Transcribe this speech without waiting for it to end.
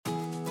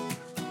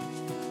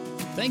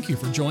Thank you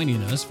for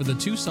joining us for the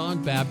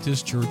Tucson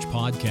Baptist Church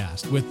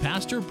podcast with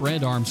Pastor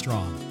Brent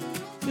Armstrong.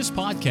 This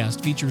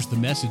podcast features the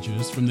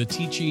messages from the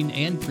teaching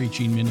and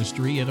preaching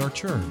ministry at our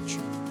church.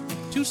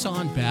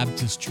 Tucson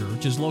Baptist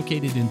Church is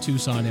located in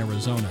Tucson,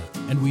 Arizona,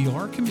 and we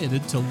are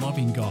committed to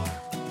loving God,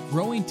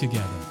 growing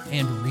together,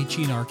 and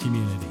reaching our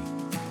community.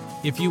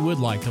 If you would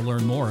like to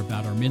learn more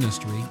about our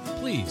ministry,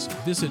 please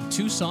visit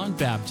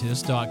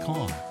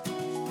TucsonBaptist.com.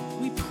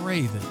 We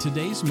pray that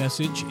today's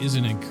message is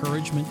an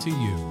encouragement to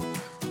you.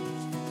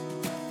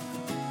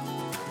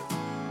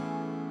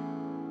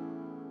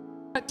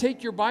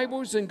 Take your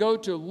Bibles and go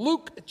to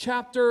Luke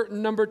chapter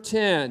number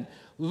 10.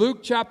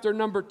 Luke chapter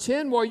number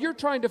 10. While you're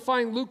trying to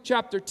find Luke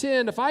chapter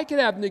 10, if I could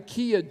have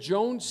Nakia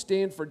Jones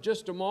stand for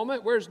just a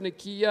moment. Where's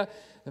Nakia?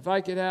 If I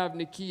could have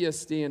Nakia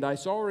stand. I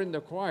saw her in the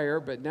choir,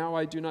 but now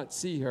I do not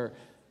see her.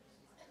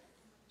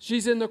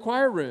 She's in the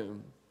choir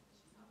room.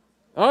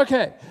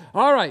 Okay.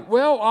 All right.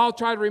 Well, I'll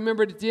try to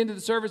remember it at the end of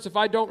the service if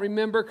I don't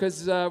remember,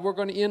 because we're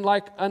going to end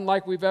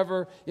unlike we've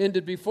ever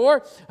ended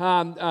before.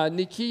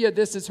 Nakia,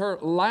 this is her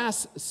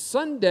last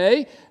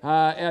Sunday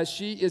as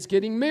she is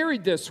getting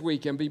married this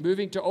week and be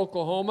moving to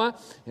Oklahoma.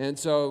 And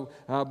so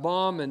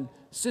Mom and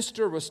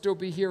sister will still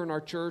be here in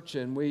our church,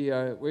 and we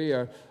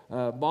are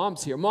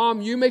Mom's here.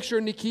 Mom, you make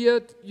sure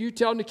you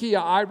tell Nakia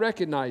I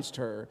recognized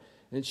her.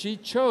 And she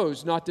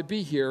chose not to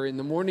be here in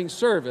the morning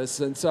service,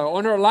 and so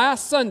on her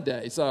last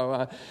Sunday.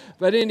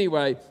 But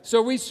anyway,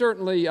 so we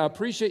certainly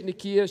appreciate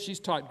Nakia. She's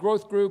taught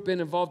growth group, been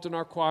involved in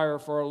our choir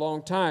for a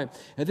long time.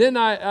 And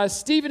then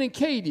Stephen and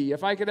Katie,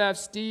 if I could have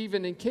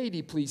Stephen and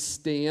Katie please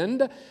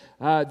stand.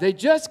 They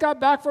just got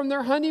back from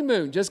their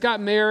honeymoon, just got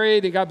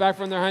married and got back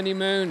from their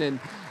honeymoon, and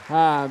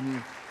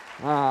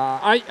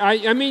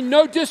I mean,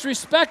 no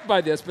disrespect by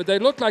this, but they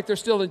look like they're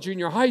still in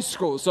junior high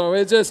school. So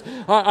it's just,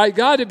 I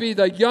got to be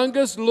the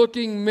youngest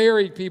looking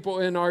married people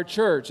in our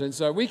church. And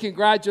so we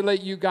congratulate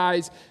you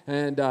guys,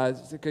 and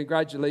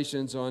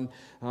congratulations on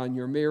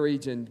your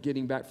marriage and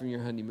getting back from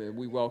your honeymoon.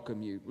 We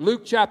welcome you.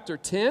 Luke chapter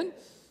 10.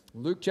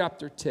 Luke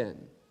chapter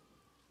 10.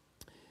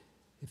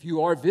 If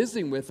you are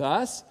visiting with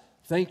us,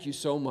 thank you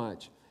so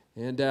much.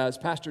 And as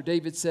Pastor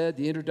David said,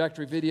 the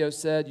introductory video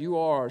said, you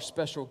are our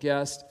special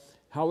guest.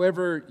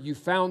 However you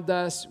found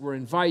us, we're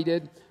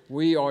invited.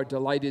 We are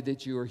delighted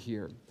that you are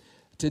here.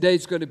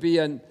 Today's going to be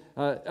a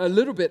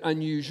little bit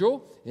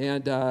unusual,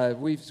 and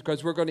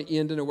because we're going to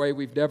end in a way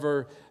we've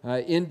never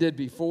ended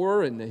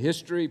before in the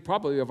history,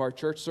 probably of our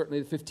church, certainly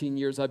the 15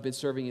 years I've been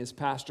serving as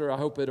pastor. I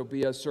hope it'll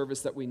be a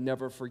service that we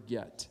never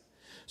forget.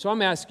 So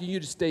I'm asking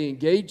you to stay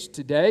engaged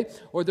today,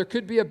 or there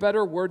could be a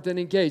better word than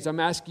engaged. I'm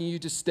asking you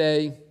to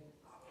stay.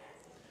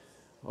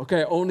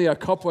 Okay, only a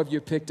couple of you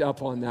picked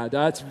up on that.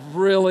 That's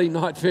really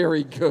not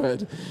very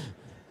good.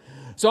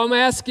 So I'm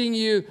asking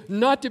you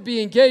not to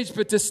be engaged,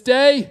 but to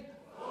stay.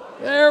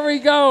 There we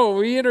go.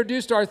 We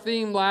introduced our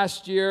theme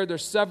last year.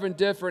 There's 7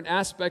 different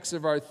aspects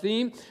of our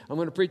theme. I'm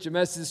going to preach a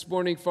message this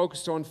morning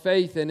focused on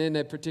faith and in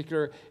a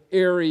particular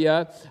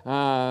area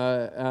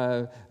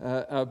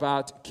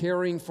about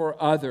caring for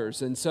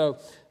others. And so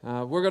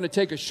we're going to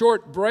take a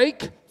short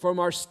break from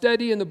our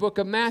study in the book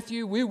of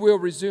Matthew. We will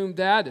resume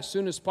that as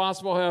soon as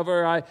possible.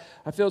 However, I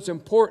feel it's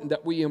important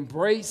that we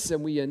embrace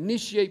and we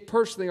initiate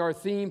personally our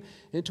theme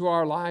into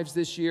our lives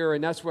this year.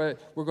 And that's what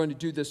we're going to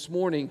do this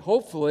morning,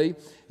 hopefully,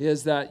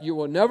 is that you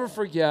will never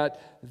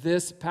forget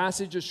this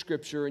passage of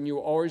Scripture, and you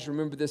will always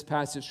remember this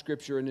passage of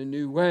Scripture in a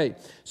new way.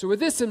 So with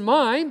this in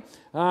mind,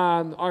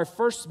 our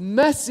first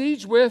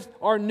message with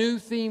our new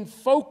theme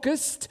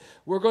focused,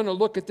 we're going to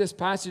look at this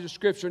passage of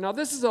Scripture. Now,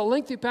 this is a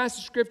lengthy passage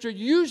of Scripture.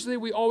 Usually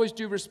we always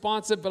do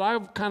responsive, but I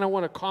kind of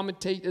want to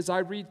commentate as I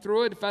read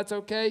through it, if that's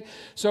okay.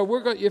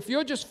 So if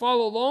you'll just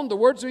follow along, the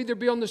words will either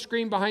be on the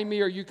screen behind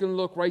me, or you can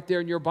look right there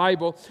in your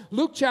Bible.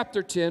 Luke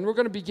chapter 10, we're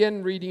going to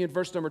begin reading in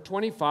verse number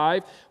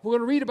 25. We're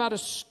going to read about a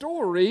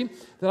story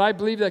that I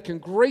believe that can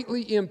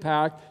greatly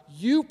impact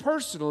you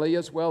personally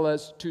as well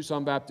as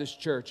Tucson Baptist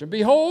Church. And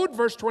behold,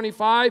 verse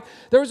 25,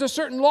 there was a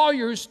certain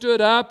lawyer who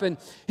stood up, and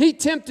he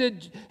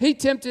tempted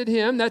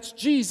him, that's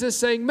Jesus,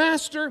 saying,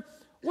 Master,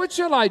 what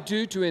shall I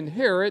do to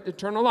inherit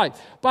eternal life?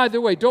 By the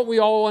way, don't we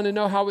all want to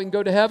know how we can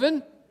go to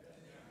heaven?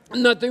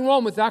 Nothing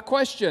wrong with that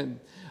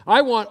question.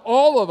 I want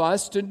all of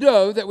us to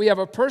know that we have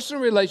a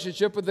personal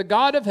relationship with the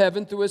God of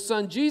heaven through His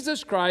Son,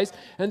 Jesus Christ,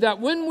 and that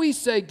when we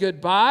say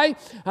goodbye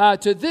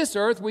to this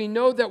earth, we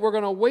know that we're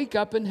going to wake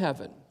up in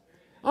heaven.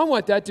 I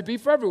want that to be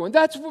for everyone.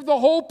 That's the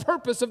whole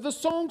purpose of the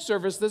song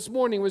service this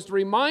morning, was to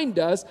remind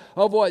us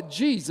of what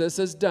Jesus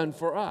has done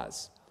for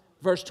us.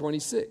 Verse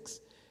 26,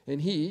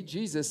 and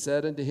Jesus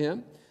said unto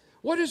him,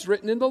 what is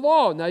written in the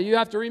law? Now you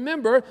have to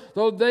remember,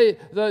 though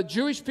the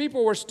Jewish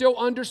people were still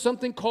under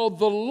something called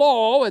the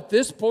law at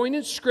this point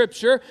in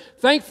Scripture,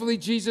 thankfully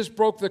Jesus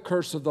broke the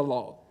curse of the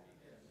law.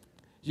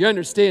 You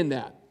understand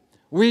that?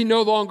 We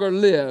no longer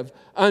live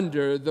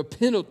under the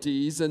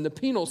penalties and the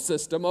penal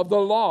system of the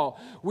law.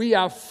 We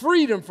have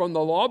freedom from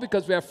the law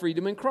because we have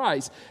freedom in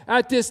Christ.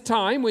 At this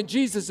time, when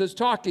Jesus is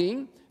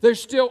talking, they're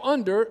still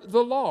under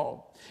the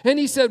law. And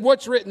he said,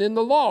 what's written in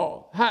the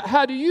law?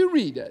 How do you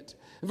read it?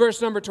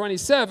 Verse number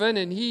 27,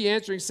 and he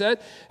answering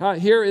said,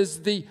 here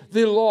is the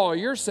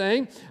lawyer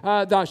saying,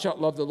 thou shalt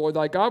love the Lord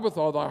thy God with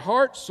all thy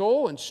heart,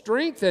 soul, and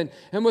strength, and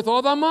with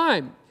all thy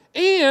mind.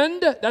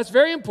 And, that's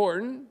very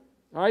important,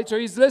 all right, so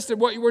he's listed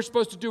what you were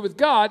supposed to do with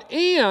God,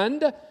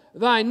 and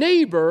thy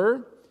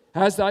neighbor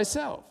as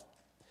thyself.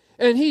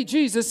 And he,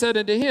 Jesus, said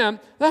unto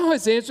him, thou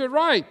hast answered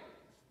right.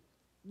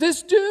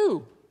 This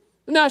do,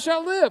 and thou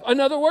shalt live. In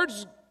other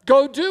words,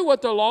 go do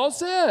what the law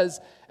says,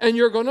 and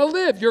you're going to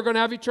live. You're going to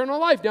have eternal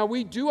life. Now,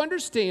 we do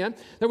understand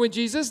that when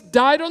Jesus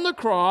died on the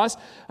cross,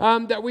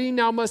 that we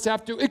now must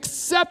have to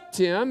accept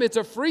him. It's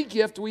a free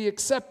gift. We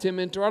accept him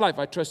into our life.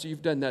 I trust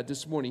you've done that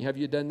this morning. Have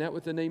you done that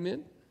with an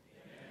amen?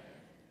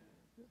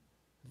 Amen.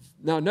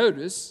 Now,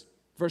 notice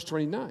verse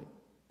 29.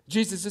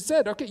 Jesus has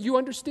said, okay, you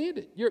understand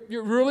it.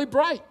 You're really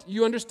bright.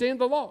 You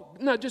understand the law.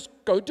 Now, just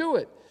go do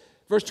it.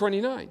 Verse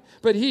 29,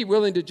 but he,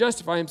 willing to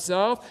justify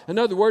himself, in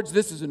other words,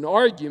 this is an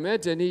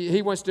argument, and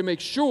he wants to make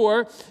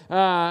sure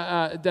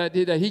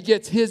that he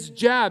gets his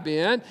jab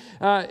in.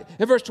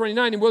 In verse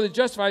 29, and willing to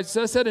justify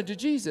himself, said unto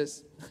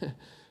Jesus,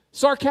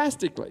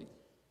 sarcastically,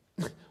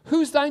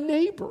 who's thy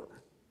neighbor?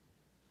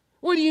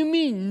 What do you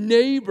mean,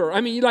 neighbor? I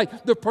mean,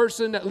 like the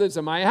person that lives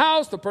in my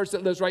house, the person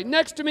that lives right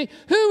next to me.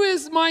 Who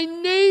is my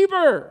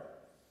neighbor?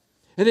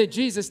 And then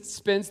Jesus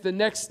spends the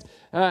next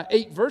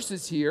 8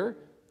 verses here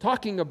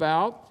talking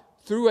about,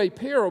 through a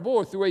parable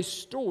or through a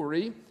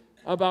story,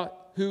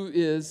 about who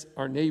is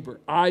our neighbor.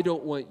 I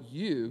don't want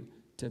you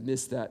to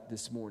miss that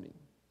this morning.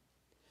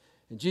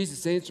 And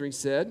Jesus answering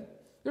said,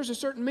 there's a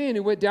certain man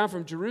who went down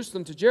from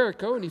Jerusalem to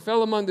Jericho, and he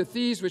fell among the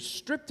thieves, which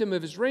stripped him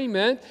of his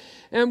raiment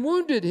and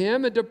wounded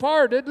him and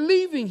departed,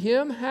 leaving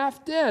him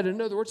half dead.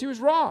 In other words, he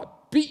was robbed,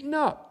 beaten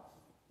up,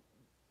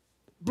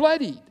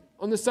 bloodied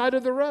on the side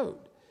of the road.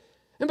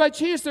 And by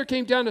chance there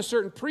came down a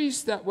certain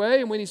priest that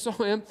way, and when he saw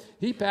him,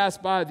 he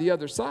passed by the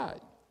other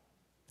side.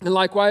 And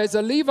likewise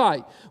a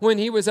Levite, when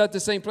he was at the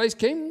same place,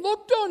 came,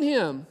 looked on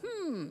him,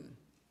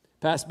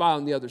 passed by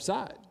on the other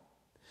side.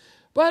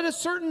 But a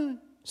certain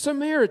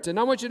Samaritan,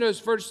 I want you to notice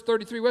verse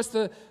 33, what's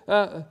the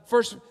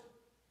first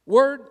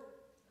word?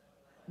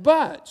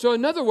 But. So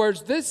in other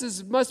words,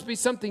 this must be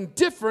something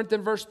different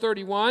than verse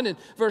 31 and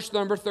verse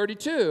number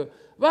 32.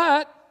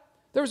 But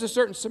there was a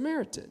certain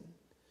Samaritan.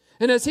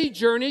 And as he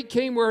journeyed,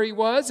 came where he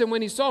was, and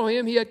when he saw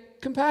him, he had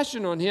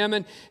compassion on him.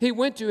 And he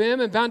went to him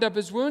and bound up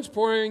his wounds,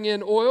 pouring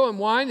in oil and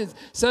wine, and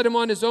set him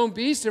on his own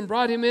beast, and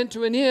brought him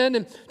into an inn,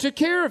 and took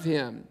care of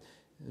him.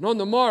 And on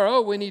the morrow,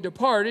 when he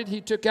departed,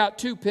 he took out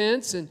 2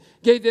 pence, and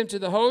gave them to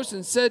the host,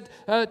 and said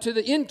to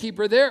the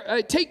innkeeper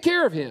there, take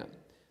care of him.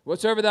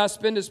 Whatsoever thou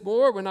spendest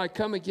more, when I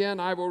come again,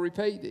 I will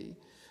repay thee.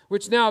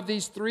 Which now of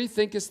these 3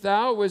 thinkest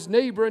thou was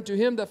neighbor unto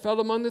him that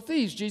fell among the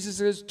thieves? Jesus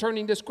is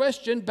turning this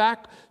question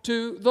back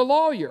to the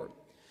lawyer.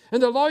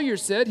 And the lawyer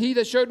said, he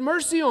that showed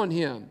mercy on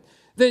him.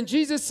 Then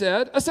Jesus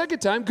said a second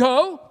time,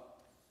 go,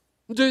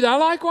 do thou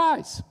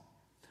likewise.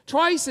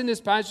 Twice in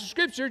this passage of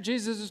Scripture,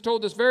 Jesus has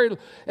told this very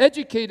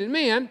educated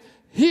man,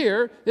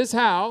 here is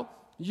how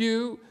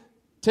you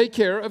take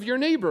care of your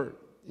neighbor.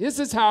 This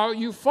is how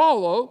you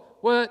follow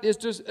what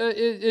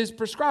is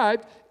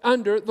prescribed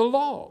under the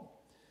law.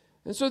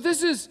 And so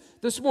this is,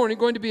 this morning,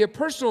 going to be a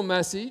personal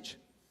message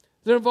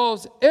that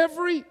involves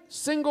every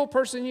single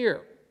person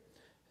here.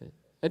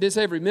 I did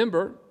say every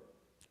member,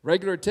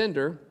 regular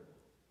attender,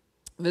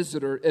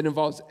 visitor. It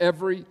involves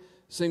every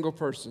single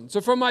person.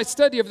 So from my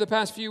study of the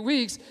past few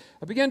weeks,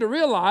 I began to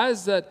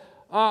realize that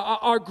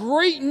our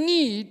great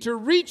need to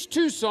reach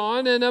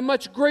Tucson in a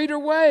much greater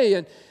way.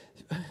 And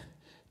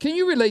can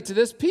you relate to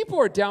this? People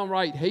are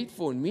downright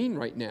hateful and mean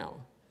right now.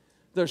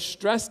 They're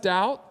stressed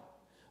out.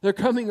 They're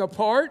coming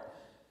apart.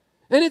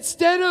 And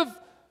instead of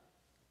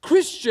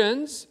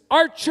Christians,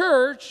 our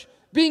church,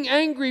 being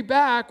angry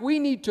back, we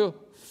need to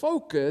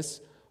focus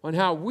on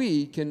how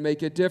we can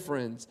make a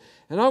difference.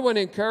 And I want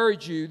to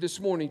encourage you this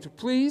morning to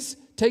please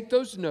take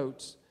those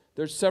notes.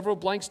 There's several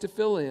blanks to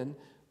fill in,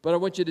 but I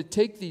want you to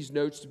take these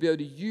notes to be able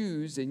to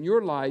use in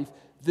your life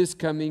this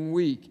coming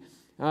week.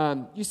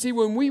 You see,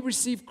 when we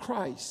receive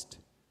Christ,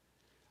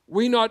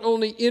 we not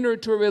only enter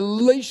into a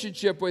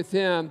relationship with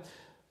Him,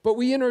 but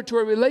we enter into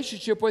a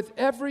relationship with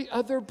every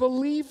other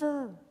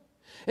believer.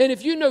 And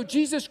if you know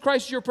Jesus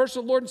Christ, your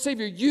personal Lord and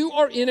Savior, you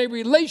are in a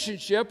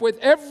relationship with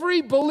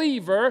every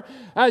believer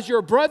as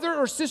your brother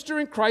or sister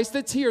in Christ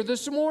that's here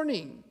this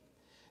morning.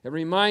 It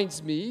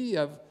reminds me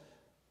of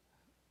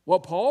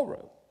what Paul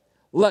wrote.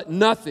 Let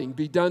nothing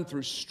be done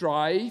through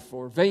strife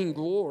or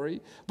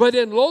vainglory, but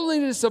in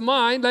lowliness of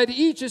mind, let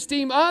each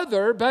esteem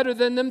other better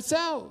than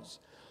themselves.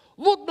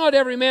 Look not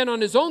every man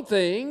on his own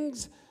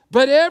things,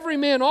 but every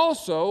man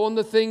also on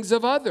the things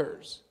of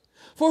others.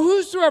 For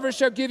whosoever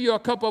shall give you a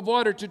cup of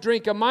water to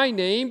drink in my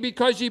name,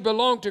 because ye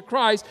belong to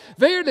Christ,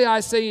 verily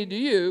I say unto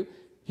you,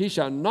 he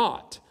shall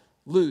not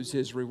lose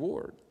his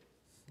reward.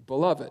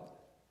 Beloved,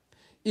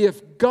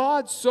 if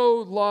God so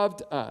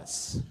loved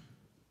us,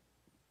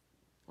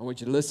 I want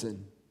you to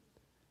listen,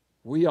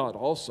 we ought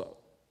also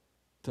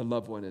to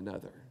love one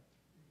another.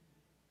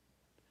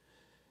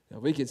 Now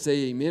we can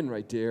say amen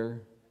right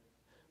there,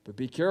 but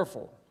be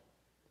careful.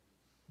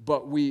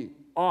 but we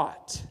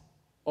ought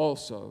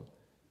also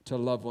to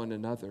love one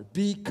another.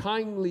 Be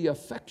kindly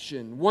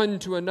affection one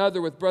to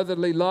another with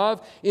brotherly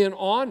love, in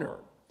honor,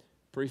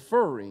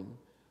 preferring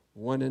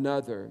one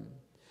another.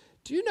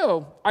 Do you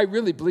know, I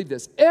really believe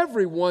this.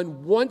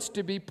 Everyone wants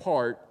to be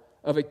part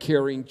of a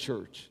caring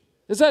church.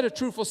 Is that a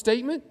truthful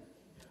statement?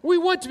 We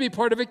want to be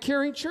part of a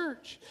caring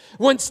church.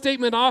 One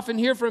statement I often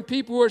hear from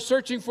people who are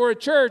searching for a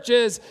church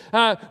is,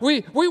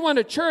 we want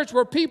a church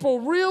where people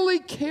really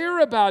care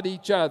about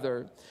each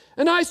other.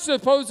 And I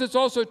suppose it's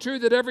also true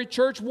that every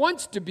church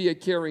wants to be a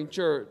caring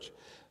church.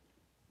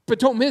 But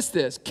don't miss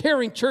this.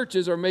 Caring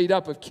churches are made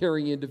up of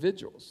caring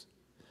individuals.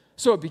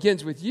 So it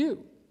begins with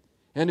you.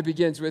 And it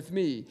begins with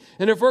me.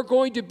 And if we're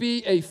going to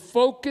be a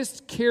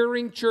focused,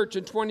 caring church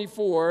in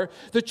 24,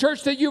 the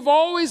church that you've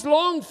always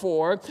longed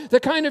for,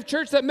 the kind of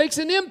church that makes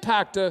an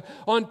impact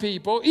on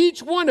people,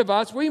 each one of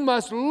us, we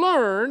must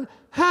learn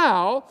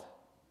how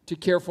to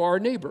care for our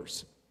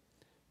neighbors,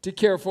 to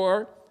care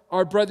for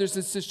our brothers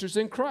and sisters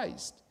in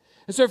Christ.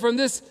 And so from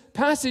this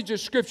passage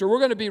of Scripture, we're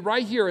going to be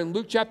right here in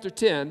Luke chapter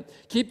 10.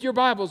 Keep your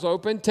Bibles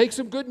open. Take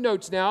some good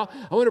notes now.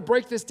 I want to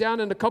break this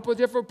down in a couple of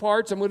different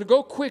parts. I'm going to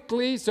go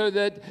quickly so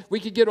that we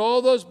can get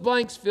all those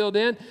blanks filled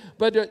in.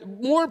 But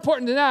more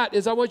important than that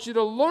is I want you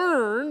to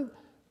learn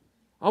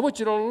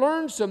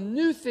some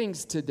new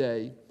things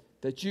today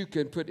that you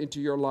can put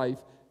into your life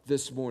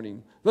this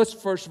morning. Let's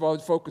first of all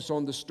focus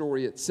on the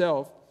story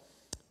itself.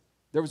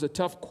 There was a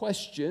tough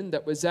question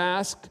that was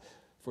asked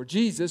for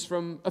Jesus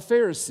from a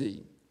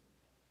Pharisee.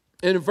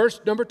 And in verse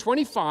number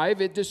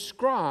 25, it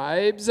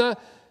describes a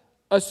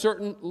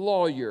certain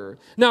lawyer.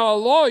 Now, a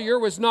lawyer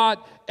was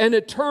not an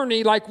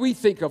attorney like we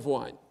think of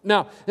one.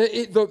 Now,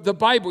 the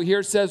Bible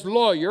here says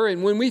lawyer,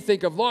 and when we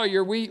think of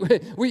lawyer, we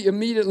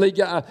immediately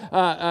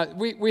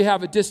we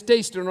have a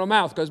distaste in our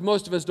mouth because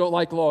most of us don't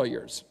like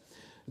lawyers.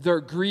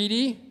 They're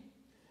greedy.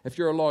 If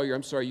you're a lawyer,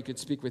 I'm sorry, you can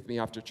speak with me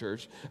after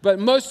church. But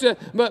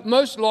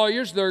most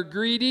lawyers, they're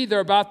greedy. They're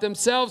about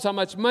themselves, how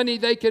much money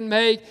they can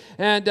make,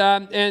 and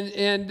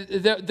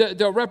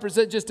they'll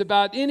represent just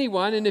about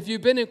anyone. And if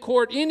you've been in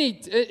court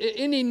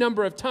any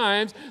number of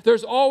times,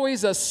 there's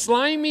always a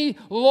slimy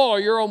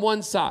lawyer on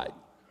one side.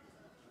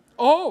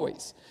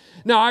 Always.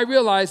 Now, I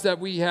realize that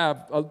we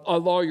have a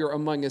lawyer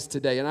among us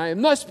today, and I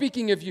am not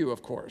speaking of you,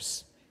 of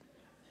course.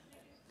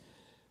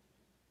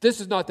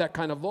 This is not that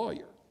kind of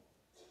lawyer.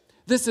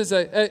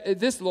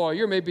 This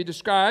lawyer may be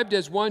described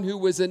as one who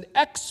was an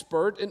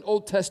expert in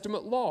Old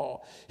Testament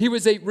law. He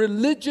was a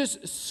religious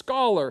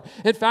scholar.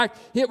 In fact,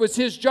 it was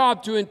his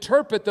job to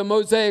interpret the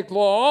Mosaic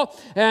law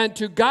and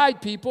to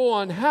guide people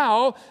on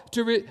how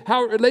it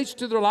relates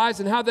to their lives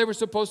and how they were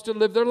supposed to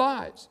live their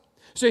lives.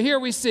 So here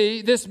we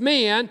see this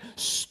man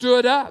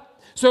stood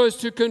up so as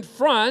to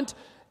confront.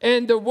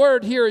 And the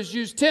word here is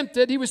used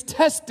tempted. He was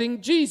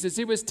testing Jesus.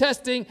 He was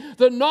testing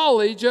the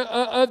knowledge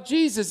of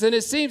Jesus. And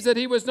it seems that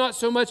he was not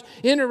so much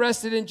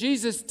interested in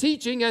Jesus'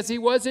 teaching as he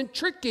was in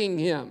tricking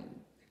him.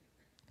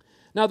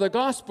 Now the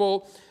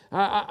gospel,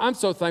 I'm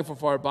so thankful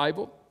for our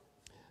Bible.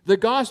 The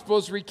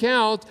Gospels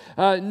recount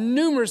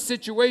numerous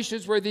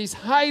situations where these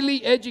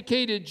highly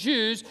educated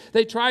Jews,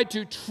 they tried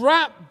to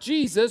trap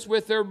Jesus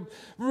with their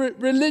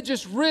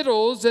religious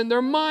riddles and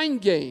their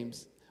mind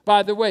games.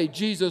 By the way,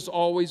 Jesus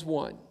always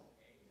won.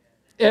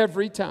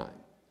 Every time.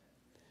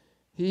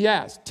 He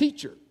asked,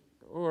 teacher,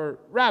 or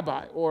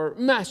rabbi, or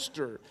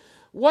master,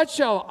 what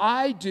shall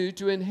I do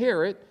to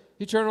inherit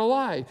eternal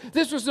life?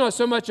 This was not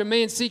so much a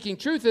man seeking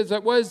truth as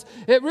it was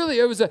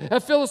a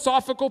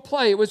philosophical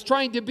play. It was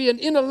trying to be an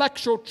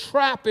intellectual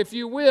trap, if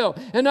you will.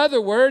 In other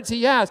words,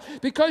 he asked,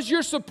 because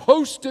you're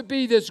supposed to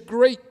be this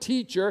great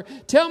teacher,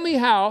 tell me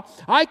how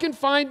I can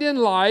find in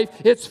life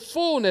its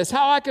fullness,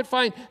 how I can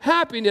find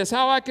happiness,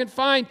 how I can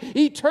find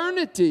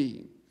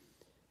eternity.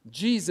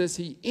 Jesus,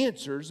 he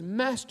answers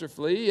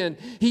masterfully, and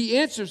he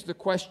answers the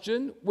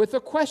question with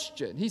a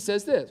question. He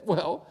says this,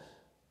 well,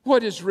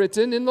 what is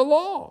written in the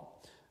law?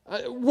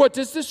 What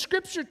does the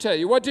Scripture tell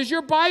you? What does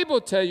your Bible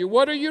tell you?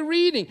 What are you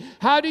reading?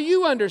 How do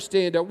you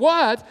understand it?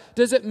 What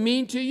does it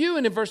mean to you?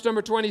 And in verse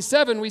number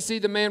 27, we see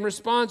the man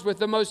responds with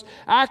the most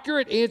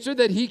accurate answer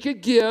that he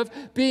could give,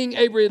 being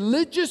a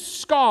religious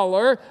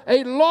scholar,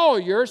 a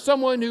lawyer,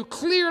 someone who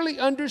clearly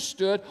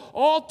understood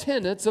all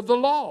tenets of the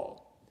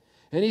law.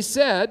 And he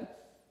said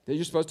that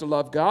you're supposed to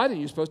love God and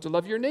you're supposed to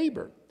love your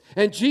neighbor.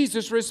 And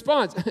Jesus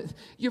responds,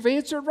 you've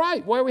answered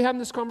right. Why are we having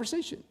this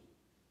conversation?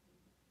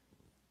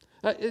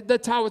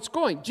 That's how it's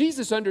going.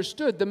 Jesus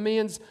understood the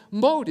man's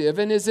motive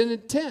and his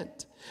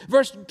intent.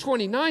 Verse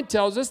 29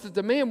 tells us that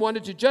the man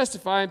wanted to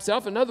justify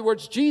himself. In other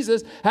words,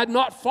 Jesus had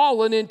not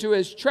fallen into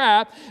his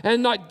trap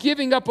and not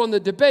giving up on the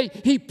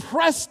debate. He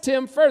pressed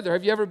him further.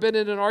 Have you ever been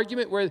in an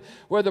argument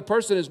where the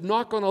person is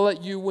not going to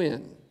let you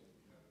win?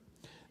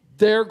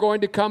 They're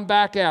going to come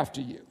back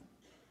after you.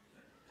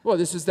 Well,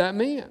 this is that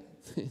man.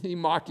 He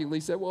mockingly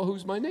said, well,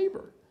 who's my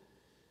neighbor?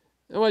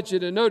 I want you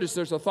to notice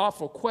there's a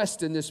thoughtful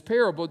quest in this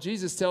parable.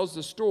 Jesus tells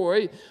the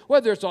story,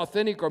 whether it's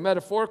authentic or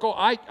metaphorical.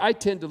 I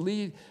tend to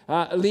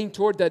lean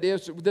toward that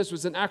this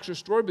was an actual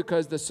story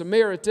because the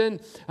Samaritan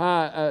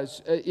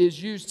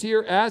is used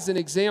here as an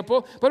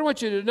example. But I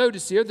want you to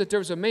notice here that there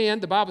was a man,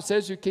 the Bible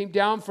says, who came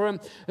down from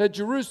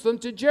Jerusalem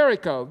to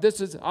Jericho.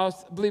 This is, I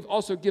believe,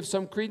 also gives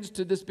some credence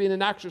to this being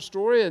an actual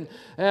story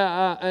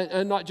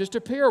and not just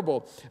a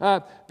parable.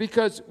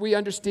 Because we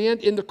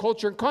understand in the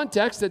culture and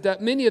context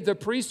that many of the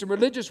priests and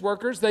religious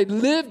workers, they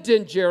lived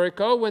in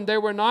Jericho when they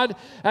were not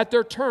at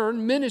their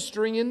turn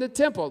ministering in the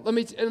temple. Let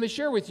me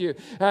share with you.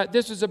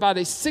 This was about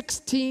a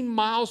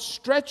 16-mile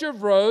stretch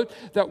of road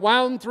that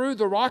wound through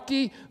the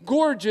rocky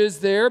gorges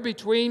there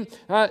between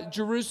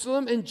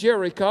Jerusalem and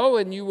Jericho,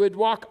 and you would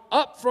walk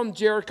up from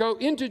Jericho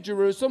into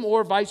Jerusalem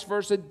or vice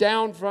versa,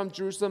 down from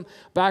Jerusalem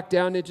back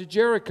down into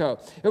Jericho.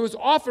 It was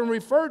often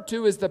referred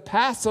to as the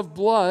Pass of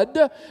Blood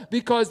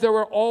because there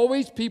were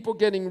always people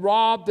getting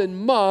robbed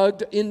and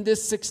mugged in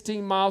this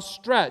 16-mile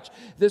stretch.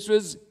 This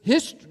was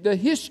the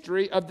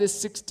history of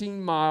this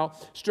 16-mile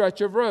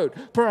stretch of road.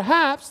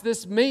 Perhaps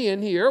this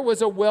man here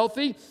was a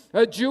wealthy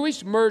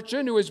Jewish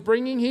merchant who was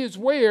bringing his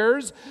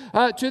wares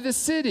to the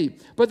city.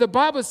 But the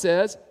Bible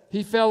says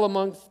he fell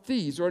among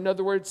thieves, or in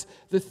other words,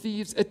 the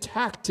thieves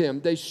attacked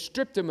him. They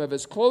stripped him of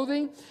his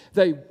clothing.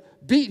 They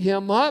beat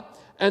him up.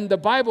 And the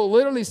Bible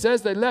literally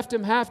says they left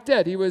him half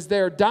dead. He was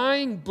there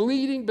dying,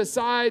 bleeding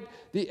beside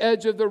the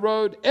edge of the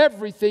road,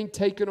 everything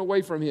taken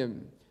away from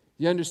him.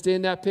 You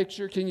understand that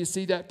picture? Can you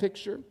see that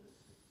picture?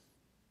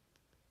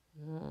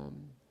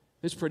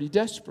 It's pretty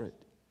desperate.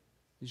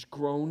 He's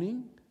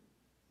groaning.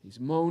 He's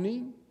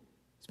moaning.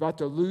 He's about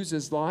to lose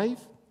his life.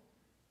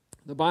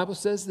 The Bible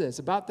says this,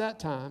 about that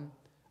time,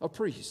 a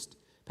priest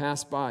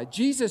passed by.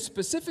 Jesus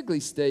specifically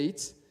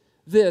states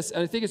this,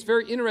 and I think it's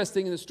very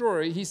interesting in the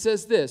story. He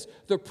says this,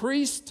 the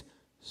priest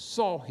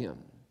saw him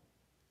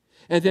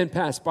and then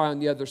passed by on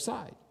the other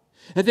side.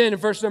 And then in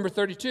verse number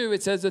 32,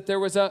 it says that there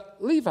was a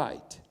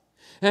Levite.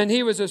 And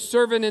he was a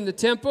servant in the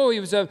temple. He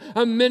was a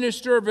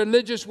minister of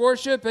religious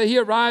worship. He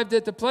arrived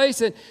at the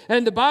place,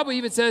 and the Bible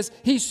even says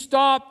he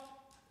stopped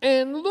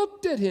and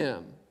looked at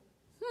him.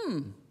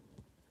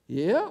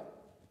 Yeah.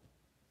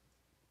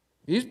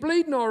 He's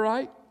bleeding all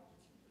right.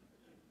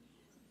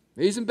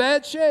 He's in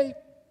bad shape.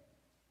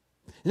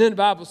 And then the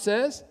Bible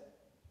says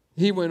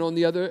he went on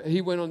the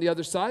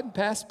other side and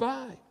passed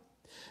by.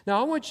 Now,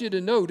 I want you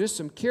to notice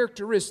some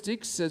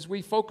characteristics as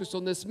we focus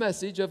on this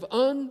message of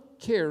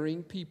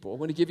uncaring people. I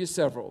want to give you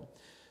several.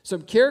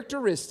 Some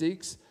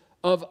characteristics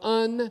of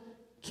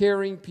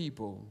uncaring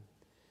people.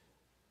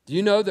 Do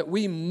you know that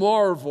we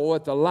marvel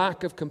at the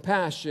lack of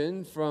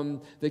compassion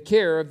from the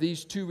care of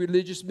these two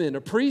religious men,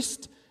 a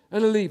priest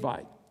and a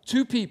Levite?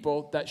 Two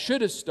people that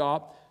should have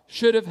stopped,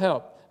 should have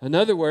helped. In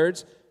other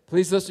words,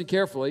 please listen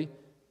carefully,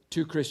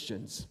 two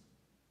Christians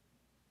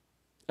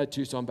at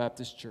Tucson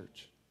Baptist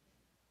Church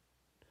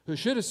who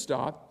should have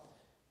stopped,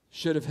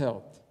 should have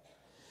helped.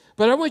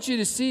 But I want you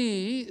to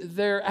see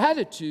their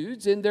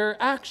attitudes and their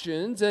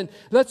actions, and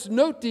let's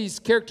note these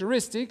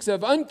characteristics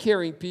of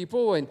uncaring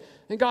people, and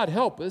God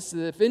help us,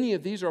 if any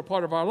of these are a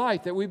part of our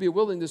life, that we be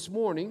willing this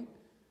morning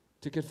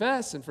to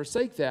confess and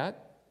forsake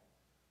that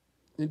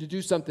and to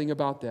do something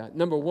about that.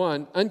 Number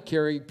one,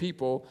 uncaring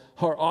people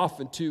are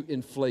often too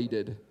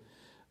inflated.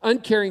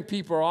 Uncaring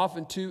people are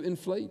often too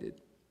inflated.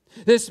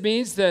 This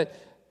means that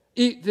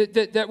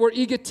we're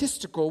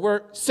egotistical,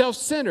 we're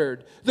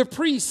self-centered. The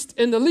priest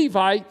and the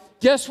Levite,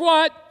 guess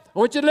what? I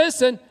want you to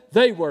listen.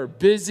 They were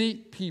busy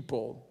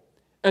people,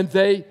 and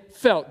they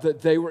felt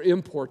that they were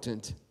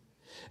important.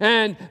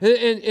 And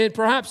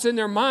perhaps in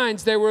their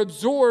minds, they were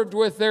absorbed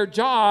with their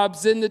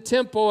jobs in the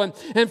temple.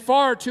 And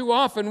far too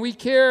often, we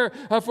care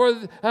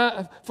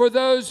for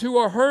those who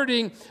are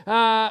hurting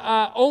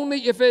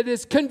only if it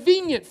is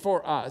convenient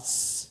for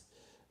us.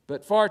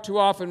 But far too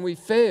often, we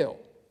fail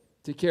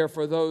to care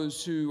for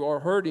those who are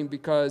hurting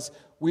because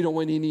we don't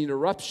want any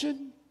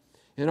interruption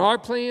in our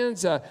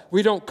plans.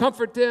 We don't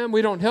comfort them.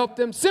 We don't help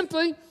them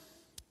simply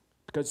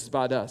because it's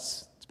about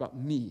us. It's about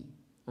me.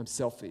 I'm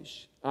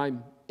selfish.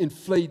 I'm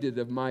inflated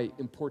of my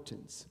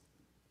importance.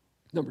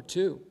 Number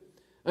two,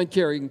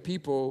 uncaring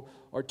people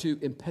are too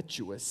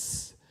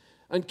impetuous.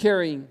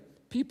 Uncaring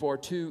people are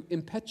too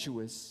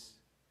impetuous.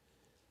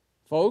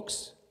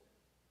 Folks,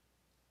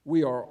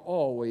 we are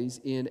always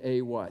in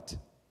a what?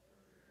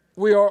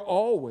 We are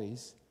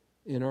always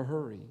in a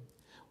hurry.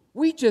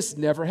 We just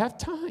never have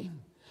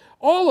time.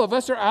 All of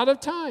us are out of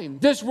time.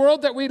 This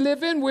world that we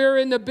live in, we're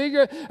in the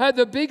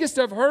biggest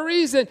of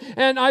hurries.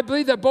 And I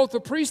believe that both the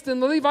priest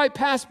and the Levite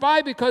passed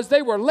by because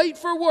they were late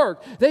for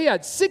work. They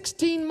had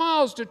 16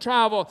 miles to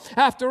travel.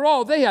 After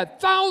all, they had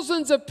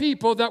thousands of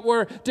people that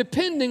were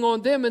depending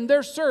on them in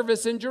their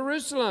service in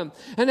Jerusalem.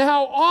 And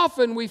how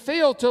often we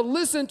fail to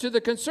listen to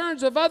the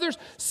concerns of others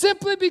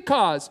simply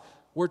because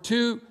we're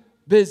too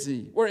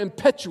busy. We're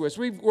impetuous.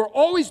 We're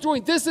always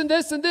doing this and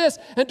this and this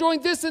and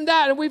doing this and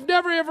that, and we've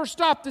never ever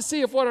stopped to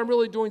see if what I'm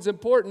really doing is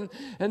important.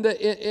 And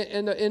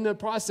in the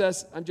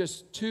process, I'm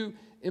just too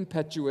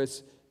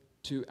impetuous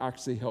to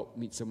actually help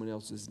meet someone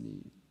else's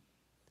need.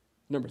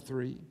 Number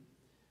 3,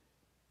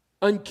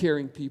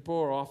 uncaring people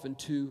are often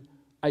too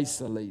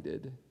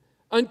isolated.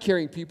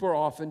 Uncaring people are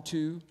often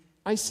too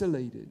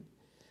isolated.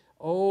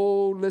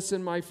 Oh,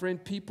 listen, my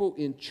friend, people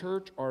in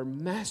church are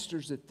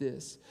masters at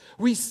this.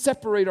 We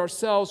separate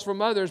ourselves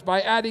from others by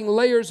adding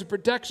layers of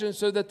protection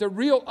so that the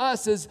real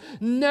us is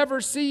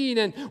never seen.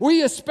 And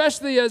we,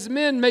 especially as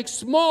men, make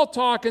small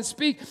talk and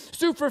speak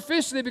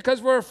superficially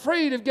because we're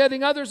afraid of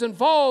getting others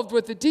involved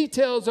with the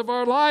details of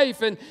our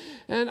life. And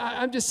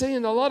I'm just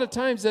saying a lot of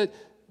times that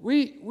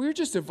we're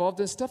just involved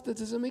in stuff that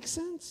doesn't make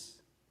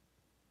sense.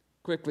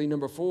 Quickly,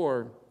 number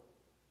 4,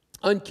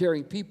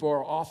 uncaring people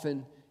are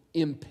often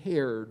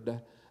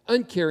impaired.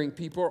 Uncaring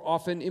people are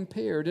often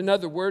impaired. In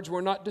other words, we're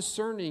not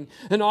discerning.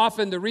 And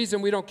often the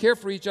reason we don't care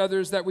for each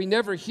other is that we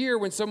never hear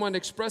when someone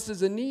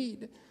expresses a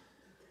need.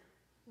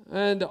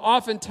 And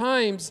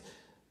oftentimes,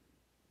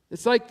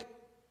 it's like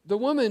the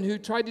woman who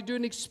tried to do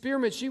an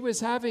experiment. She was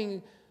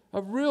having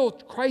a real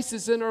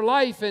crisis in her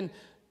life. And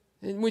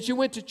when she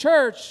went to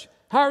church,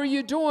 how are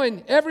you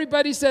doing?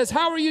 Everybody says,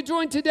 how are you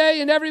doing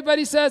today? And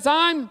everybody says,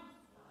 I'm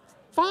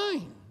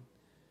fine.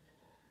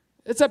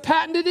 It's a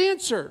patented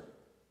answer.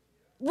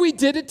 We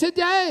did it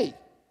today.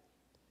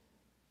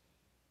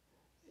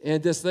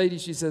 And this lady,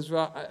 she says,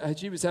 well,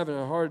 she was having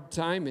a hard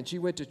time, and she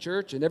went to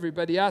church, and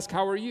everybody asked,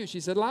 how are you? She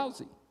said,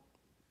 lousy.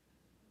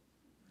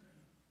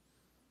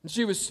 And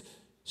she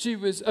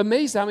was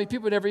amazed how many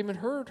people never even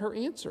heard her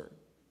answer.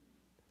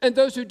 And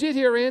those who did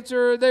hear her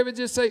answer, they would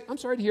just say, I'm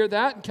sorry to hear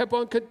that, and kept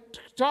on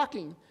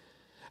talking.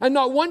 And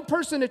not one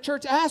person at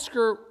church asked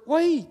her,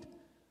 wait,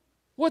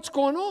 what's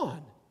going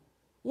on?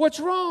 What's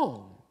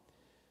wrong?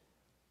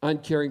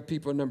 Uncaring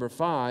people, number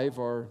 5,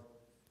 are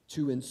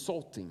too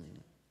insulting.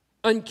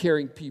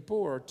 Uncaring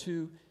people are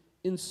too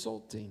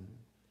insulting.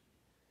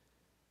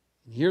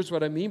 And here's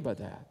what I mean by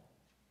that.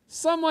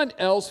 Someone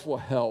else will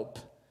help.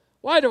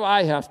 Why do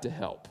I have to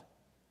help?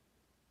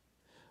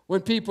 When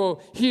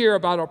people hear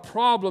about a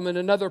problem in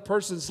another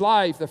person's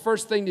life, the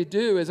first thing to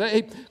do is,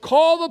 hey,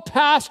 call the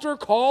pastor,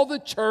 call the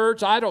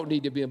church. I don't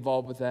need to be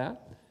involved with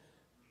that.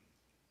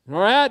 And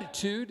our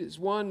attitude is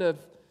one of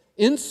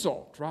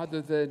insult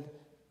rather than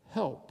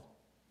help.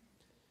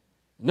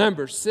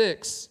 Number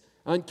 6,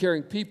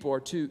 uncaring people are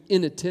too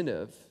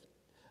inattentive.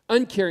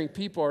 Uncaring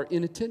people are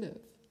inattentive.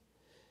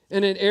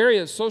 In an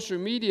area of social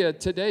media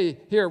today,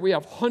 here we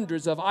have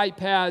hundreds of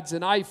iPads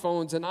and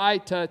iPhones and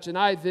iTouch and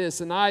iThis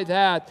and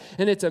iThat,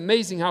 and it's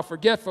amazing how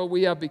forgetful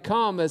we have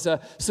become as a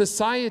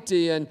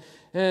society. And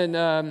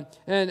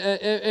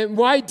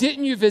why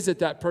didn't you visit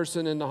that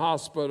person in the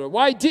hospital?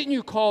 Why didn't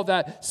you call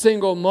that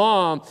single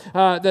mom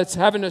that's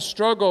having a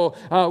struggle?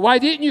 Why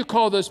didn't you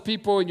call those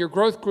people in your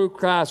growth group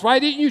class? Why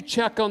didn't you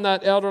check on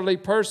that elderly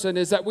person?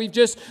 Is that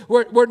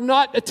we're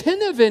not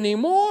attentive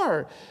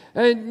anymore.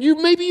 And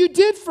maybe you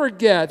did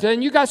forget,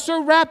 and you got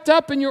so wrapped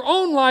up in your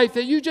own life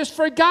that you just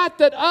forgot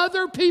that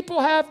other people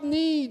have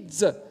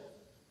needs.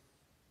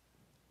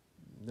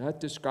 That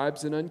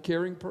describes an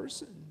uncaring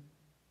person.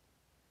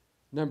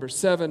 Number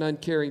 7,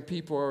 uncaring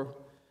people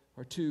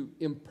are too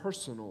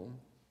impersonal.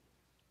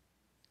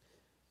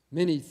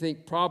 Many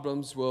think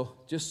problems will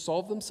just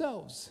solve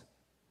themselves.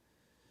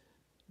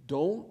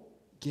 Don't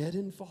get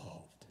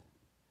involved.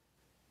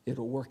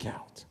 It'll work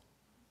out.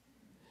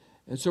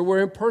 And so we're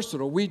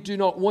impersonal. We do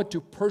not want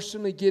to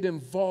personally get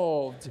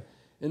involved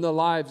in the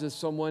lives of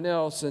someone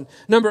else. And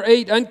number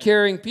 8,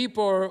 uncaring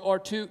people are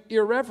too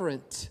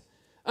irreverent.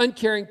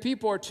 Uncaring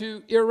people are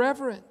too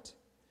irreverent.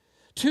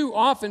 Too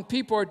often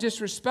people are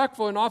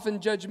disrespectful and often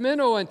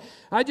judgmental. And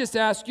I just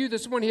ask you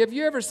this morning, have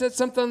you ever said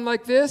something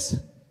like this?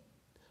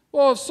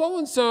 Well, if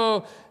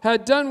so-and-so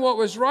had done what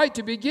was right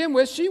to begin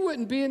with, she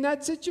wouldn't be in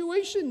that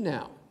situation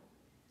now.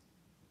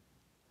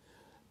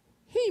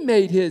 He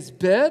made his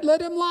bed,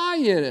 let him lie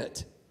in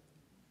it.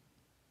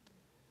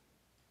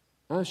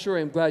 I'm sure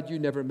I'm glad you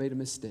never made a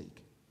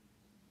mistake.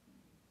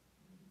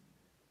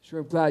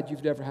 Sure, I'm glad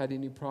you've never had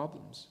any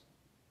problems.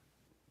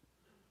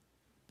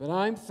 But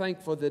I'm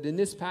thankful that in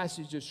this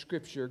passage of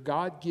Scripture,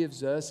 God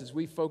gives us, as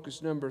we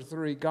focus number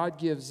 3, God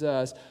gives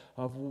us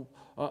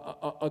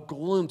a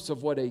glimpse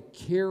of what a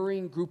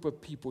caring group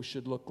of people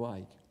should look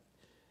like.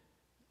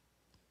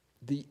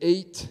 The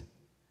 8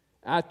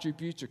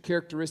 attributes or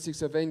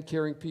characteristics of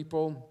uncaring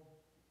people.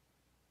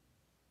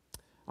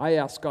 I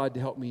ask God to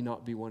help me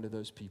not be one of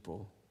those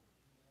people.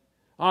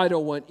 I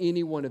don't want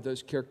any one of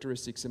those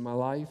characteristics in my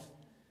life.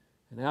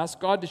 And I ask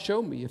God to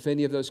show me if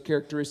any of those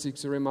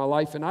characteristics are in my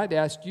life. And I'd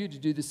ask you to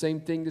do the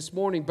same thing this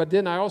morning. But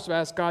then I also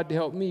ask God to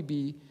help me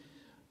be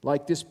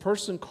like this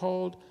person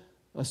called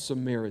a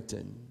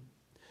Samaritan.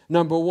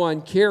 Number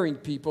 1, caring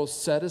people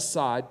set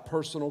aside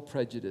personal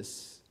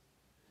prejudice.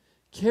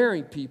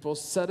 Caring people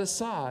set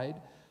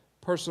aside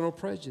personal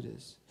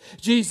prejudice.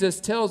 Jesus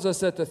tells us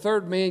that the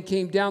third man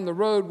came down the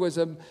road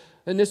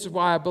and this is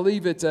why I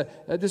believe it's a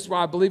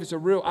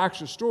real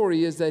actual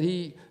story, is that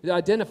he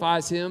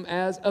identifies him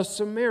as a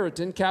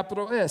Samaritan,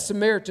 capital S.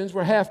 Samaritans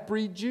were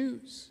half-breed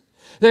Jews.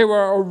 They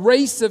were a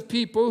race of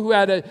people who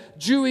had a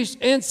Jewish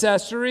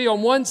ancestry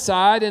on one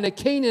side and a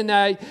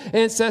Canaanite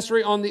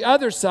ancestry on the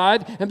other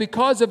side. And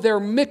because of their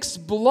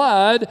mixed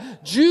blood,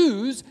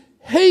 Jews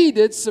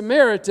hated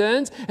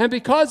Samaritans. And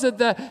because of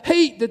the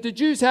hate that the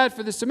Jews had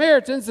for the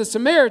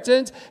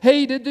Samaritans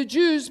hated the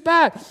Jews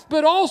back.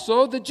 But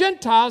also the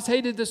Gentiles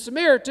hated the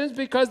Samaritans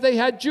because they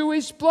had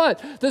Jewish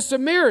blood. The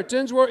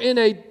Samaritans were in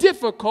a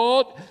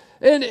difficult,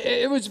 and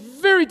it was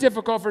very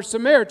difficult for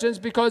Samaritans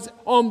because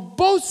on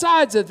both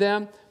sides of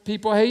them,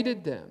 people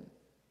hated them.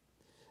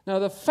 Now,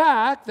 the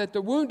fact that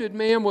the wounded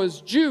man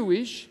was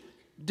Jewish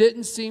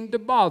didn't seem to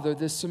bother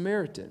this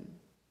Samaritan.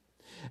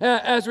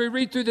 As we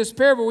read through this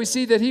parable, we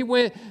see that he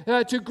went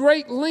to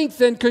great length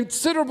and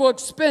considerable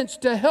expense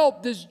to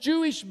help this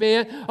Jewish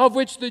man, of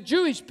which the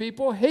Jewish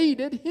people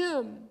hated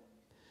him.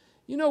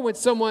 You know, when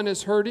someone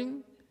is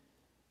hurting,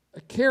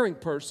 a caring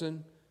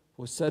person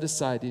will set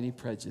aside any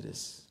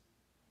prejudice.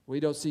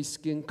 We don't see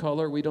skin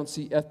color. We don't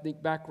see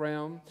ethnic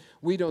background.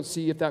 We don't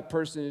see if that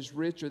person is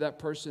rich or that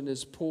person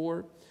is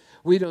poor.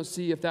 We don't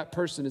see if that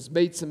person has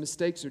made some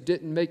mistakes or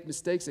didn't make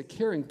mistakes. A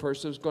caring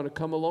person is going to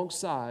come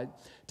alongside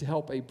to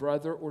help a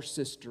brother or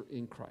sister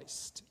in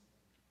Christ.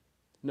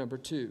 Number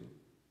 2,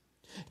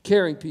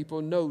 caring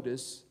people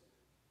notice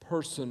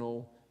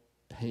personal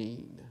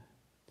pain.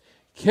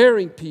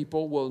 Caring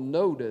people will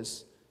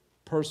notice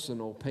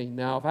personal pain.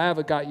 Now, if I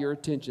haven't got your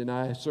attention,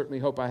 I certainly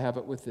hope I have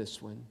it with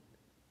this one.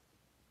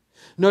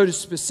 Notice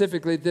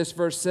specifically this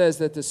verse says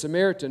that the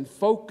Samaritan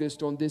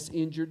focused on this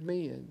injured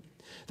man.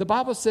 The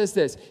Bible says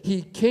this: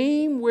 he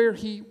came where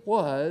he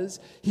was,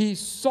 he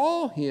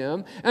saw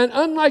him, and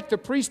unlike the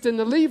priest and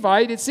the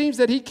Levite, it seems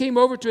that he came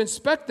over to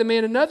inspect the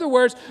man. In other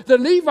words, the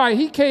Levite,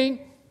 he came,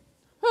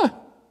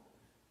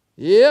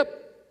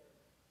 yep,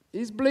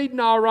 he's bleeding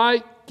all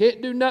right,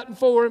 can't do nothing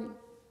for him,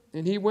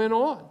 and he went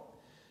on.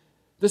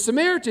 The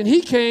Samaritan,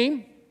 he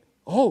came,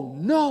 oh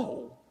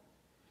no,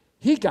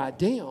 he got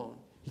down,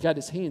 he got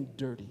his hand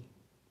dirty,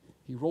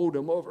 he rolled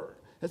him over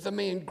as the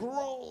man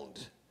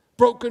groaned.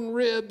 Broken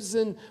ribs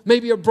and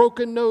maybe a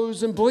broken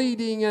nose and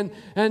bleeding, and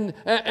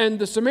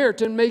the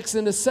Samaritan makes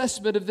an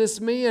assessment of this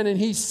man and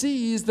he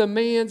sees the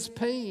man's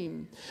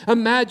pain.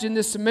 Imagine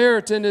the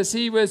Samaritan as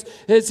he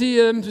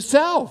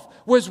himself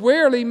was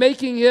wearily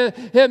making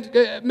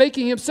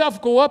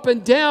himself go up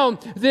and down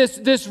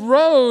this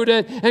road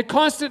and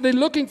constantly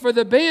looking for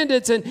the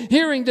bandits and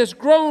hearing this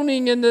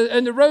groaning in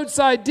the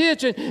roadside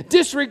ditch and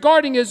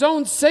disregarding his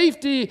own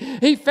safety.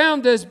 He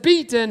found this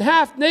beaten,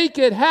 half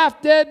naked,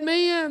 half dead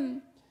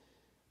man.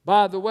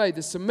 By the way,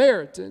 the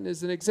Samaritan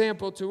is an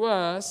example to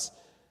us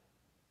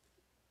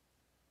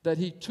that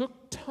he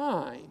took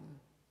time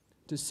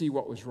to see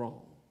what was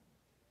wrong.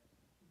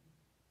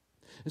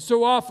 And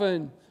so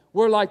often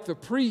we're like the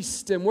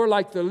priest and we're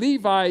like the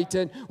Levite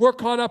and we're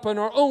caught up in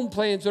our own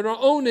plans and our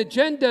own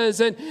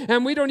agendas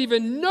and we don't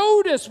even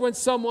notice when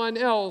someone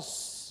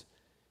else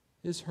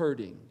is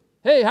hurting.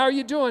 Hey, how are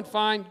you doing?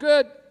 Fine,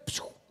 good.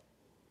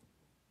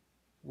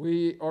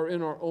 We are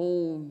in our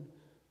own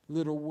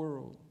little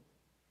world.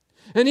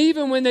 And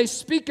even when they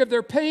speak of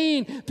their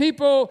pain,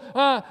 people,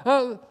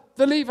 the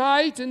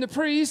Levite and the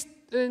priest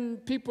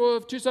and people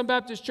of Tucson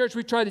Baptist Church,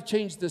 we try to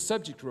change the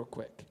subject real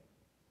quick.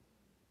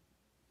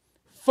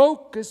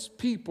 Focused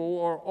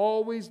people are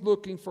always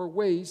looking for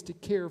ways to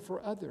care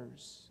for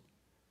others.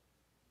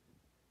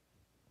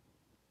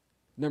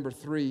 Number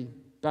 3,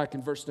 back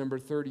in verse number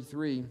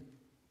 33,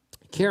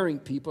 caring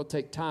people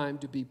take time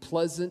to be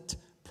pleasant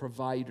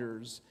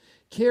providers.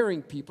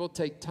 Caring people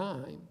take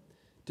time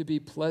to be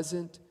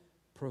pleasant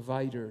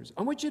providers.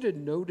 I want you to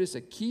notice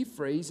a key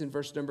phrase in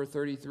verse number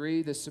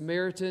 33. The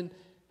Samaritan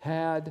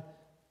had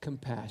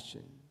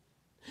compassion.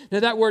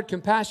 Now that word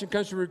compassion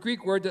comes from a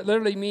Greek word that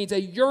literally means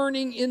a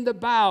yearning in the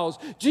bowels.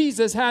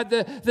 Jesus had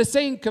the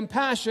same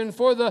compassion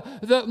for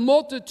the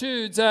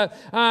multitudes.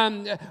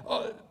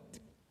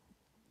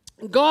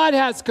 God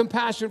has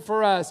compassion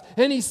for us,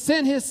 and He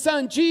sent His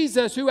Son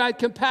Jesus who had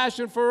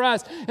compassion for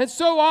us. And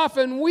so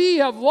often we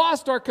have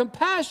lost our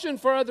compassion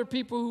for other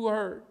people who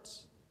hurt.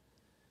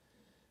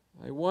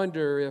 I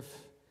wonder if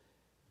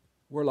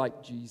we're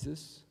like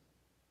Jesus.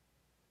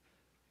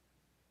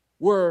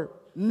 We're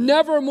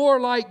never more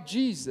like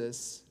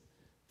Jesus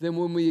than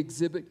when we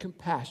exhibit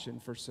compassion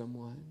for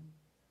someone.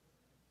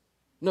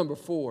 Number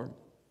 4,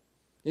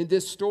 in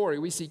this story,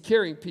 we see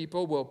caring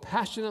people will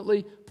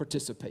passionately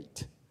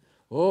participate.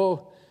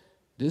 Oh,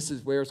 this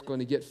is where it's going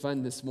to get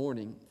fun this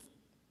morning.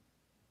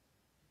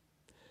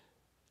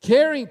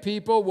 Caring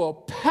people will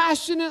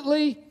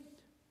passionately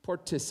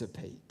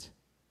participate.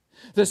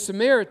 The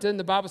Samaritan,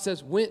 the Bible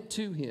says, went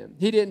to him.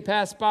 He didn't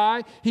pass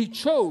by. He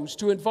chose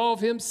to involve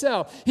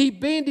himself. He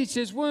bandaged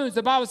his wounds.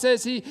 The Bible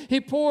says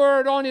he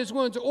poured on his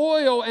wounds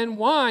oil and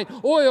wine.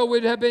 Oil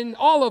would have been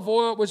olive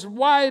oil. It was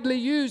widely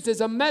used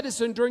as a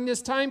medicine during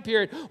this time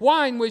period.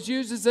 Wine was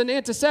used as an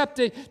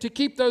antiseptic to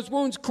keep those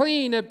wounds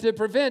clean and to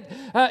prevent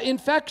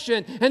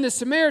infection. And the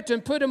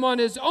Samaritan put him on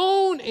his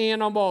own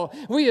animal.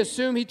 We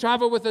assume he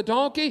traveled with a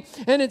donkey.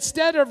 And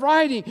instead of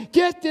riding,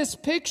 get this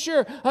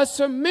picture, a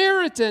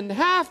Samaritan,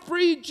 half-breed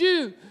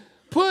Jew,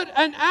 put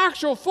an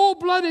actual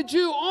full-blooded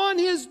Jew on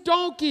his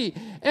donkey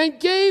and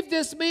gave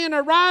this man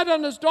a ride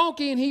on his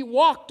donkey, and he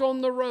walked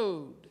on the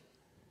road.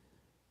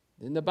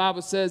 And the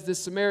Bible says this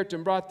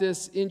Samaritan brought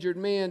this injured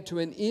man to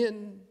an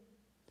inn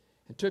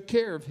and took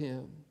care of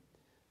him.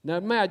 Now,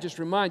 may I just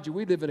remind you,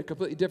 we live in a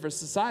completely different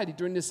society.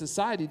 During this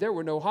society, there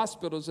were no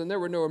hospitals, and there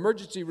were no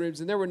emergency rooms,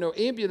 and there were no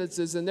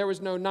ambulances, and there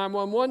was no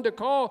 911 to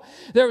call.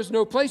 There was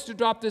no place to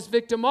drop this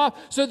victim off.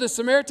 So the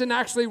Samaritan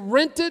actually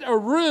rented a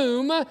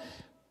room,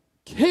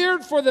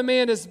 cared for the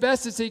man as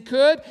best as he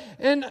could.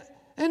 And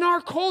in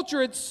our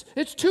culture,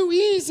 it's too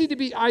easy to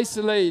be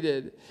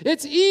isolated.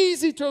 It's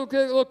easy to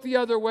look the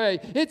other way.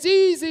 It's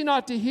easy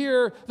not to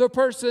hear the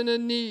person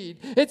in need.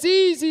 It's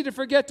easy to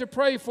forget to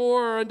pray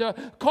for and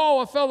to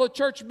call a fellow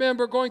church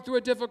member going through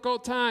a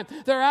difficult time.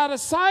 They're out of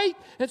sight,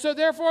 and so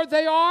therefore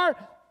they are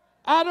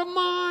out of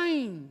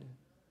mind.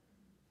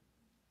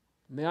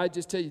 May I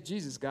just tell you,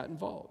 Jesus got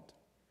involved.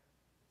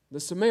 The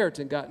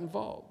Samaritan got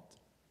involved.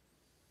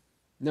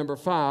 Number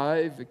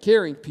 5,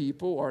 caring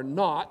people are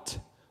not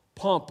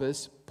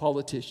pompous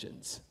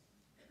politicians.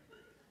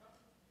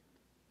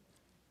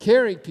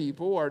 Caring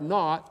people are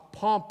not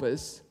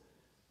pompous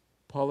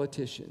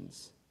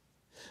politicians.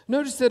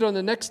 Notice that on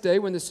the next day,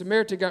 when the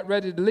Samaritan got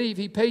ready to leave,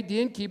 he paid the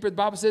innkeeper, the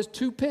Bible says,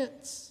 2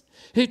 pence.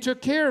 He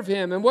took care of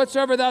him. And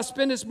whatsoever thou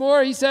spendest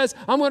more, he says,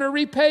 I'm going to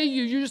repay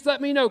you. You just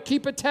let me know.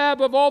 Keep a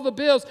tab of all the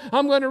bills.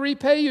 I'm going to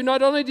repay you.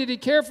 Not only did he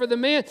care for the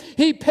man,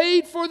 he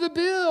paid for the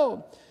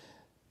bill.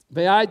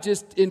 May I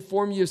just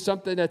inform you of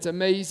something that's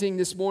amazing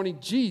this morning?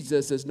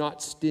 Jesus is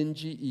not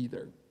stingy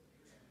either.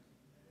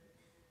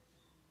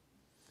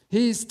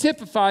 He's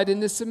typified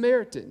in the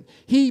Samaritan.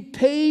 He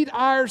paid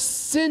our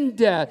sin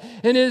debt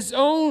in his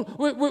own,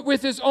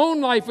 with his own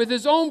life, with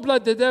his own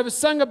blood that was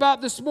sung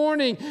about this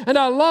morning. And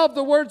I love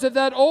the words of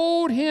that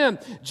old hymn.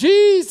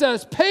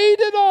 Jesus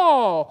paid it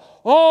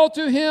all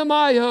to him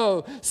I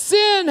owe.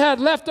 Sin had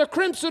left a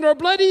crimson or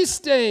bloody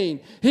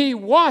stain. He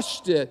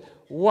washed it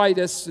white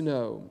as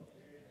snow.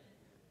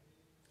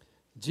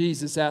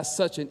 Jesus asked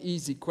such an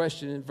easy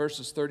question in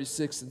verses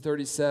 36 and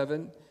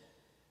 37.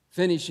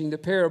 Finishing the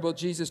parable,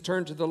 Jesus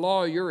turned to the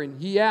lawyer and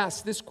he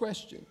asked this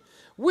question.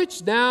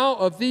 Which now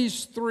of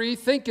these 3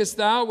 thinkest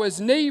thou was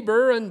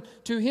neighbor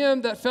unto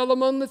him that fell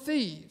among the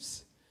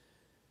thieves?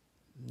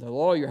 The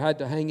lawyer had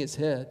to hang his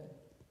head.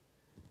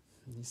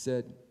 He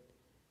said,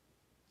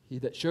 he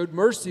that showed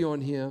mercy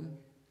on him.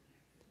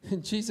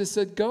 And Jesus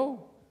said,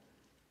 go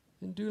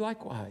and do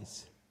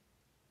likewise.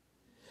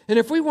 And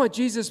if we want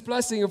Jesus'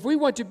 blessing, if we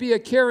want to be a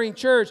caring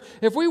church,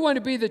 if we want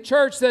to be the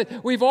church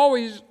that we've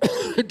always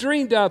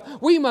dreamed of,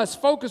 we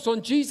must focus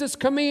on Jesus'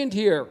 command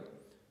here.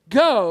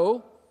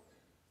 Go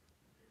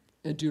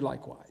and do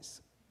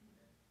likewise.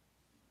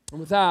 And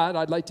with that,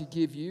 I'd like to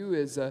give you,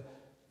 as a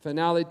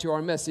finale to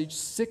our message,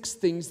 6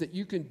 things that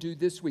you can do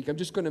this week. I'm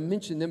just going to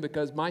mention them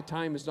because my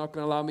time is not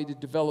going to allow me to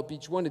develop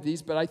each one of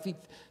these, but I think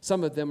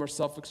some of them are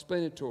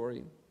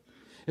self-explanatory.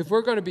 If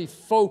we're going to be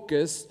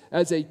focused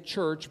as a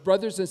church,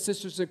 brothers and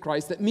sisters in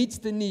Christ, that meets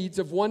the needs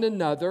of one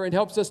another and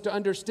helps us to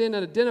understand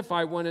and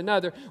identify one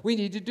another, we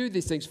need to do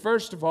these things.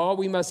 First of all,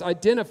 we must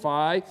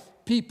identify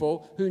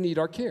people who need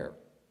our care.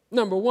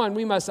 Number 1,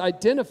 we must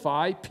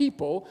identify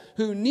people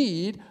who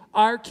need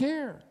our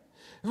care.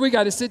 We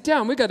got to sit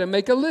down. We got to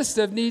make a list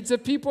of needs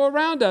of people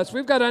around us.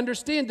 We've got to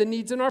understand the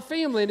needs in our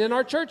family and in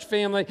our church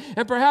family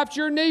and perhaps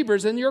your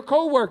neighbors and your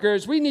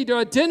co-workers. We need to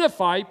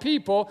identify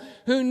people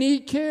who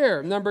need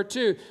care. Number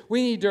 2,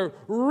 we need to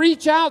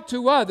reach out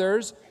to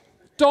others.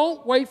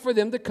 Don't wait for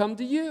them to come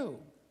to you.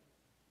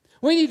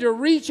 We need to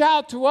reach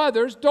out to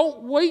others.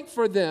 Don't wait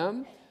for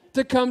them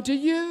to come to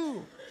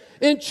you.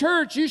 In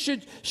church, you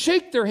should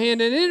shake their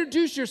hand and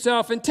introduce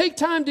yourself and take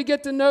time to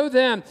get to know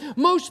them.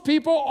 Most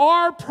people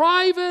are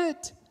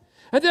private,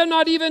 and they're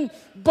not even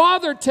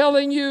bothered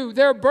telling you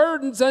their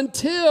burdens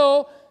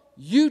until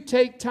you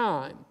take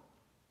time.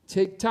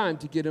 Take time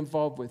to get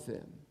involved with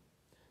them.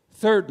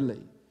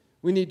 Thirdly,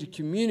 we need to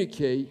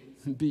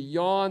communicate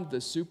beyond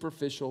the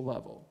superficial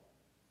level.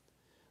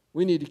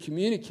 We need to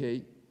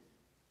communicate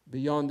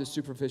beyond the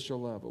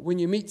superficial level. When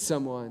you meet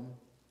someone,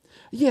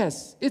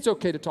 yes, it's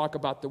okay to talk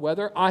about the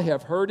weather. I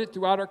have heard it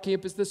throughout our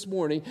campus this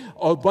morning.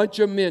 A bunch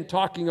of men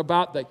talking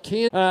about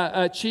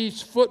the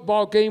Chiefs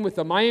football game with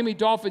the Miami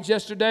Dolphins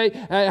yesterday.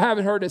 I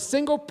haven't heard a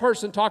single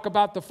person talk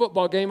about the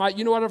football game.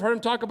 You know what I've heard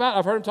them talk about?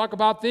 I've heard them talk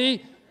about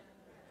the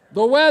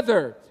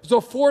weather. It's the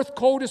 4th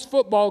coldest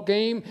football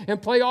game in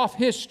playoff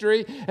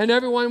history, and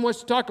everyone wants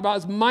to talk about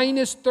is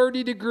minus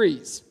 30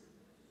 degrees.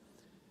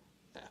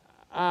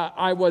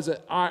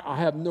 I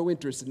have no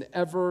interest in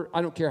ever,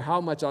 I don't care how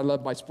much I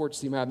love my sports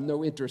team, I have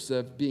no interest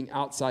of being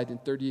outside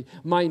in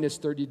minus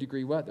 30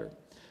 degree weather.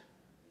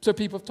 So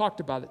people have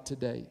talked about it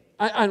today.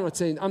 I'm not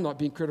saying, I'm not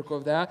being critical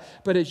of that,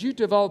 but as you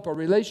develop a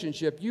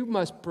relationship, you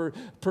must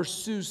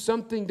pursue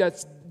something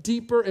that's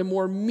deeper and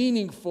more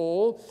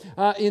meaningful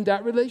in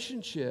that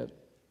relationship.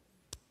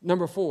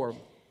 Number 4,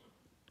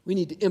 we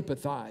need to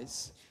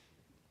empathize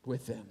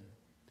with them.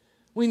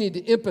 We need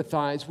to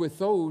empathize with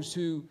those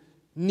who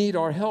need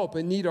our help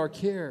and need our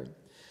care.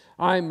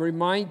 I'm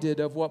reminded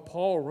of what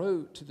Paul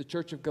wrote to the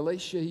church of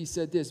Galatia. He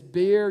said this,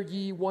 "Bear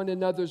ye one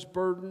another's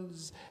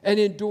burdens, and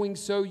in doing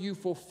so you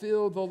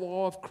fulfill the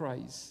law of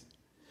Christ."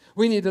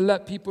 We need to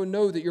let people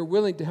know that you're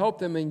willing to help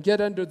them and get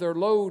under their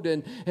load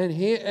and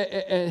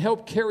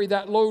help carry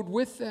that load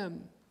with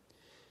them.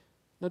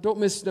 Now, don't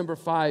miss number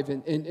 5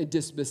 and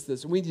dismiss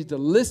this. We need to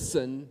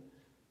listen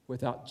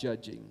without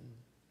judging.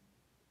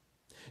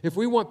 If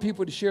we want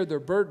people to share their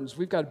burdens,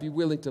 we've got to be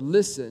willing to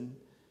listen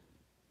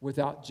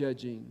without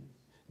judging.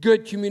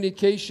 Good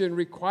communication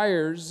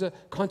requires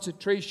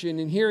concentration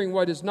in hearing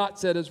what is not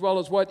said as well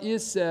as what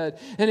is said.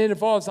 And it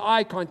involves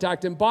eye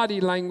contact and body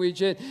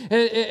language.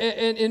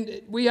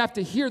 And we have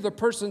to hear the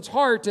person's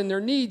heart and their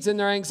needs and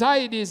their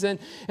anxieties. And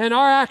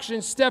our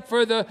action step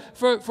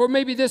for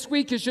maybe this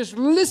week is just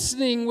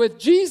listening with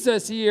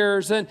Jesus'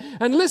 ears and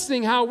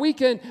listening how we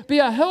can be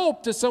a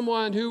help to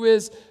someone who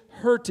is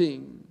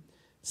hurting.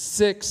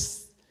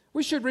 6,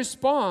 we should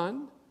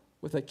respond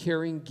with a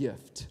caring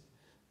gift.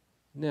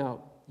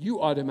 Now, you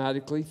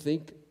automatically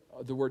think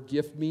the word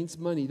gift means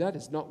money. That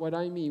is not what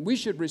I mean. We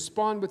should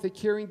respond with a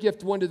caring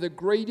gift. One of the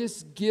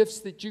greatest gifts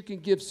that you can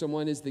give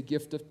someone is the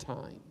gift of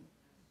time.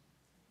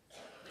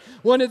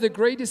 One of the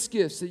greatest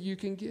gifts that you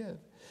can give.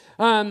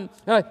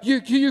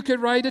 You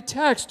could write a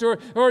text,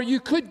 or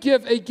you could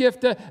give a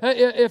gift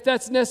if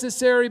that's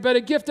necessary, but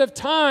a gift of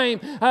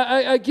time,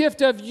 a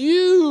gift of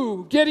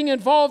you getting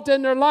involved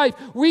in their life.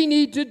 We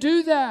need to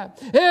do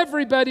that.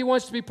 Everybody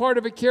wants to be part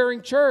of a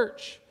caring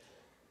church.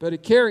 But a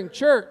caring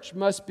church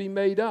must be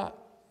made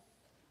up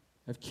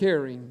of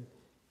caring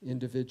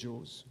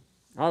individuals.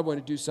 I want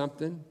to do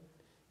something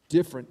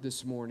different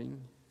this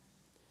morning.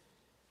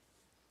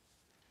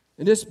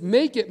 And this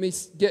may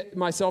get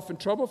myself in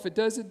trouble. If it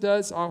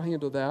does, I'll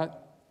handle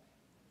that.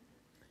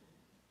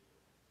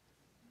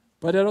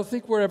 But I don't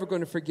think we're ever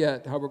going to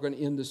forget how we're going to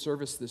end the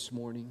service this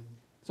morning.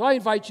 So I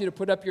invite you to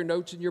put up your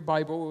notes in your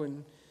Bible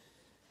and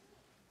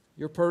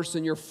your purse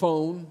and your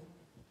phone.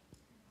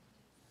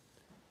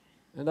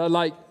 And I'd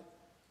like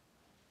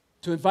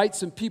to invite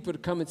some people to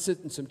come and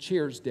sit in some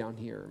chairs down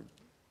here.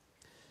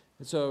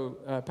 And so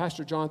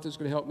Pastor Jonathan's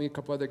going to help me. A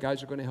couple other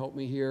guys are going to help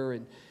me here.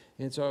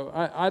 And so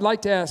I'd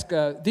like to ask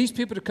these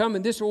people to come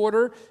in this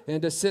order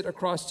and to sit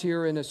across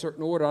here in a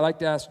certain order. I'd like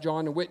to ask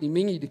John and Whitney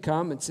Mingy to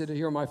come and sit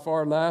here on my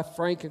far left.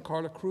 Frank and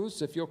Carla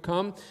Cruz, if you'll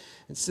come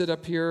and sit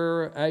up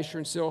here. Asher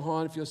and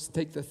Silhan, if you'll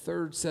take the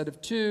third set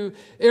of 2.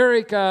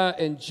 Erica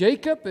and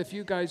Jacob, if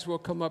you guys will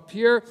come up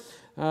here.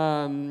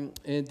 And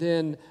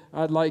then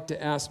I'd like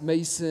to ask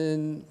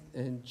Mason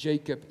and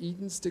Jacob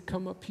Edens to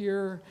come up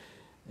here.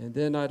 And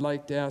then I'd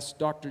like to ask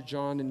Dr.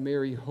 John and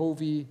Mary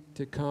Hovey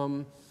to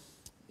come.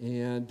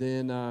 And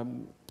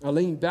then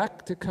Elaine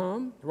Beck to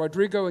come.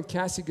 Rodrigo and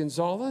Cassie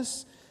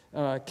Gonzalez.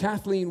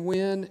 Kathleen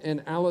Wynn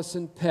and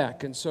Allison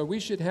Peck. And so we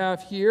should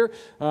have here,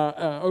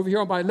 over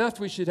here on my left,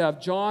 we should have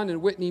John and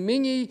Whitney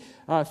Mingy,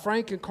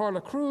 Frank and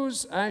Carla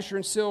Cruz, Asher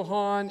and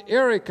Silhan,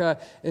 Erica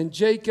and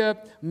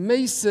Jacob,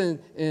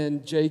 Mason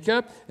and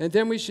Jacob. And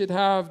then we should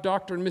have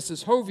Dr. and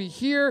Mrs. Hovey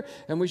here,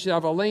 and we should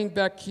have Elaine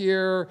Beck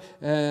here,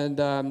 and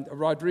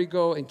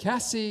Rodrigo and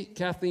Cassie,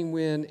 Kathleen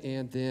Wynn,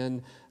 and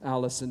then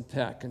Allison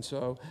Peck. And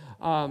so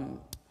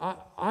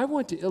I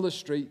want to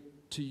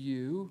illustrate to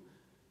you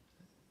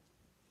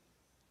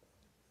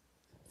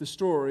the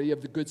story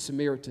of the Good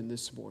Samaritan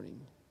this morning.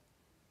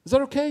 Is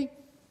that okay?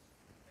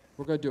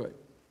 We're going to do it.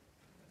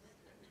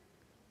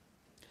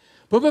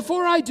 But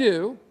before I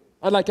do,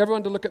 I'd like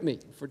everyone to look at me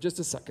for just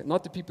a second,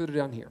 not the people that are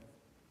down here.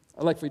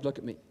 I'd like for you to look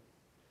at me.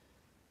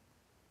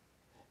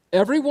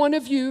 Every one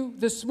of you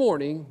this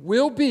morning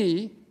will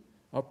be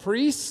a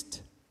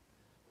priest,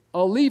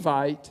 a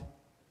Levite,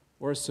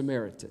 or a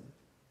Samaritan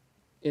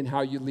in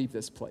how you leave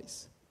this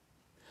place.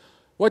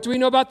 What do we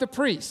know about the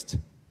priest?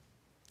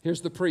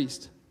 Here's the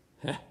priest.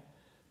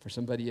 For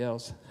somebody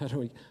else. I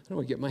don't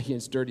want to get my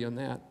hands dirty on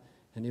that.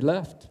 And he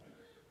left.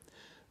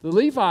 The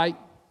Levite,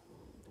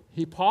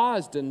 he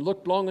paused and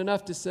looked long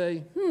enough to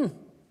say,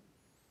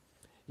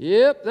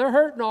 yep, they're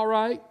hurting all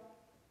right.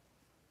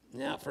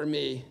 Not for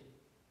me.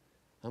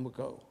 I'm going to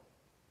go.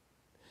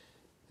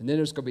 And then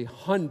there's going to be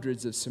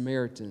hundreds of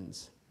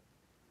Samaritans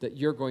that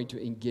you're going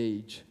to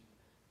engage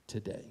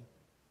today.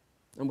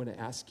 I'm going to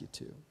ask you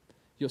to.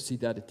 You'll see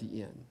that at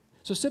the end.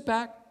 So sit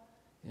back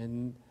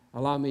and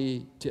allow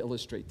me to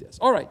illustrate this.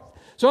 All right,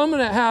 so I'm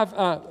going to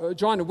have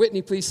John and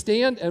Whitney please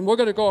stand, and we're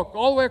going to go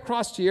all the way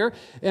across here,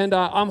 and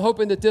I'm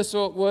hoping that this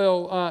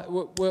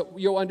will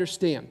you'll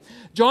understand.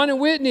 John and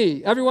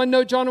Whitney, everyone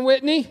know John and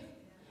Whitney?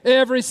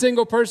 Every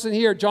single person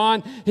here.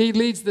 John, he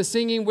leads the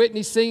singing.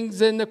 Whitney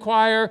sings in the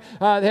choir.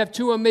 They have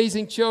 2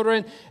 amazing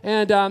children.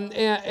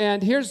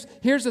 And here's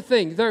the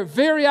thing. They're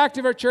very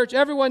active at our church.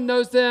 Everyone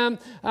knows them.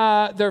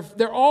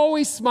 They're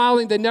always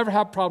smiling. They never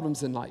have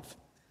problems in life.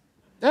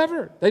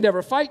 Ever. They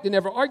never fight. They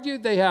never argue.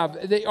 They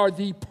are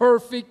the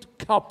perfect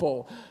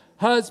couple.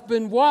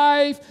 Husband,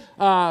 wife,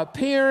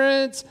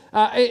 parents.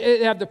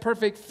 They have the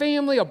perfect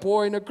family, a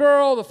boy and a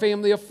girl, the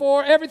family of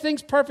 4.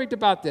 Everything's perfect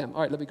about them.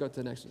 All right, let me go to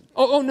the next one.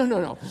 Oh,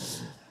 no.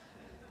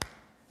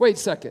 Wait a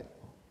second.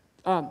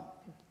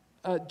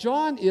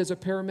 John is a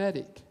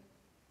paramedic.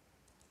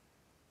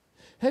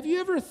 Have you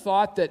ever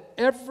thought that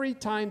every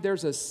time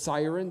there's a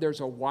siren, there's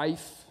a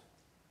wife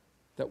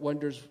that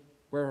wonders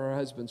where her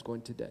husband's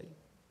going today?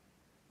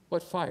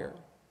 What fire?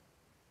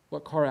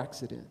 What car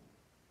accident?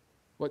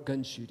 What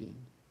gun shooting?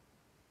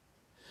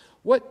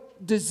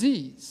 What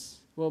disease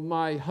will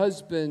my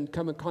husband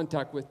come in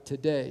contact with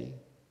today?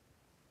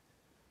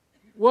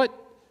 What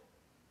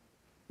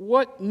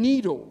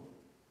needle,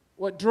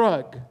 what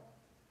drug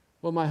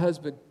will my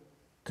husband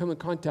come in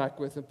contact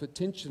with and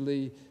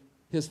potentially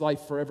his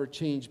life forever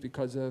change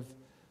because of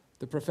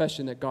the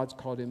profession that God's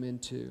called him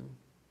into?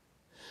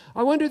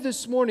 I wonder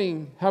this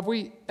morning, have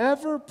we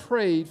ever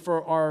prayed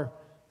for our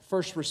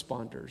first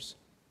responders?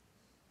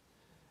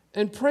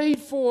 And prayed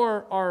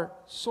for our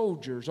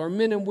soldiers, our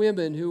men and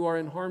women who are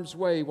in harm's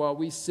way while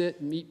we sit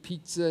and eat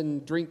pizza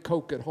and drink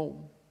Coke at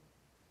home?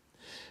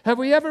 Have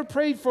we ever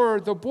prayed for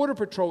the Border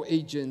Patrol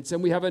agents?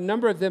 And we have a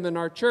number of them in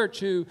our church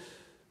who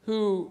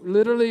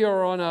literally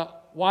are on a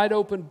wide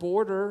open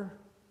border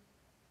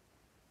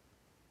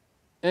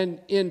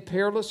and in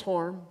perilous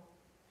harm.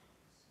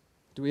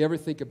 Do we ever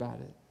think about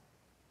it?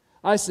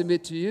 I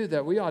submit to you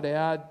that we ought to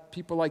add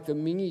people like the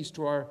Mingies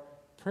to our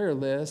prayer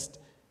list.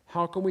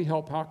 How can we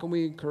help? How can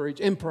we encourage?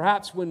 And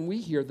perhaps when we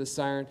hear the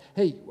siren,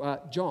 hey,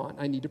 John,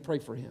 I need to pray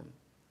for him.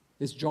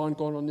 Is John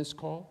going on this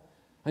call?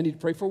 I need to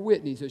pray for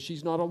Whitney so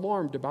she's not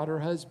alarmed about her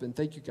husband.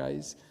 Thank you,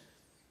 guys.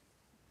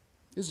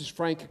 This is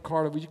Frank and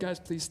Carla. Would you guys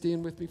please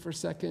stand with me for a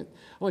second?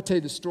 I want to tell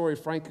you the story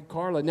of Frank and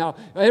Carla. Now,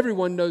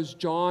 everyone knows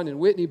John and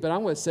Whitney, but I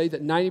want to say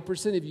that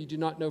 90% of you do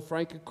not know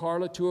Frank and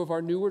Carla, two of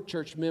our newer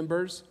church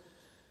members.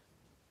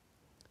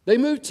 They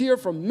moved here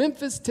from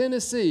Memphis,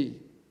 Tennessee.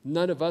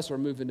 None of us are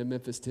moving to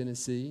Memphis,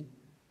 Tennessee.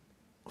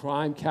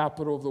 Crime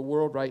capital of the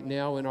world right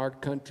now in our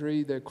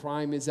country. The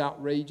crime is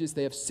outrageous.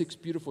 They have 6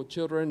 beautiful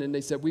children, and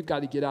they said, we've got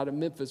to get out of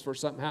Memphis before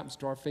something happens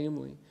to our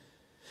family.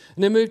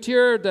 And they moved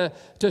here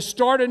to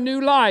start a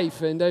new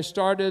life, and they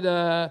started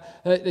a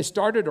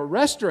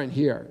restaurant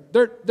here.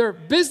 They're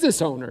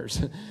business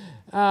owners.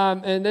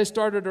 And they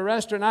started a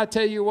restaurant. I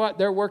tell you what,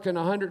 they're working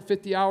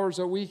 150 hours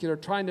a week and are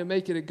trying to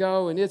make it a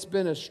go, and it's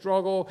been a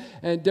struggle,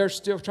 and they're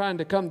still trying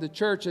to come to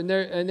church, and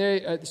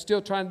they're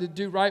still trying to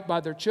do right by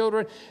their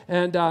children.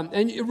 And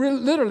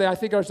literally, I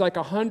think there's like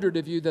 100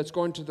 of you that's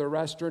going to the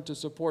restaurant to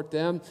support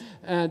them.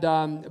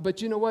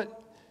 But you know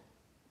what?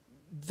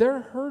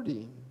 They're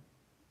hurting.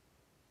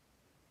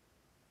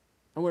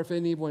 I wonder if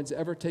anyone's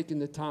ever taken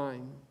the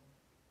time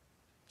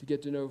to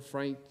get to know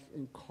Frank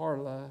and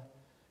Carla,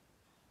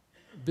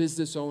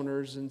 business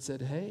owners, and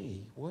said,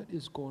 hey, what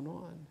is going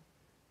on?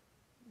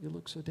 You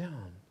look so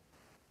down.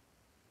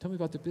 Tell me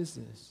about the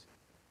business.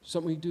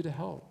 Something we can do to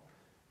help.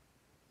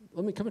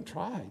 Let me come and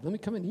try. Let me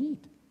come and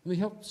eat. Let me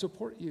help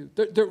support you.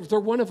 They're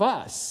one of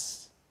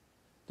us.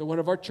 They're one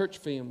of our church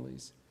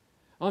families.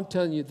 I'm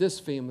telling you, this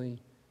family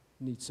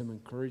needs some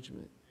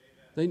encouragement.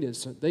 They need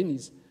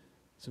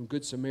some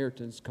good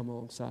Samaritans to come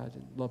alongside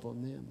and love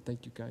on them.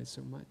 Thank you guys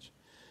so much.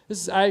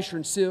 This is Asher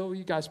and Sil.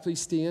 You guys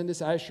please stand. This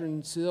is Asher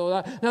and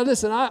Sil. Now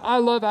listen, I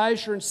love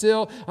Asher and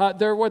Sil.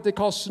 They're what they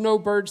call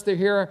snowbirds. They're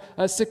here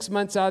 6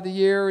 months out of the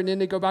year, and then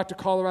they go back to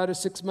Colorado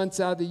 6 months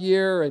out of the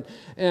year.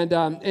 And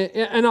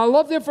I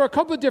love them for a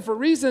couple of different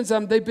reasons.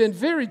 They've been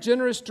very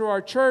generous to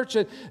our church,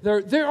 and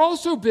they're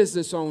also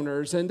business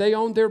owners, and they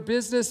own their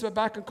business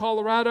back in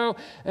Colorado.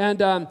 And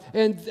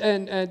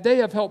they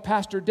have helped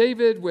Pastor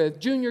David with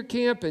junior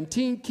camp and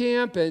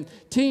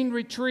teen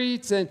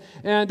retreats, and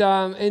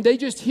they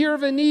just hear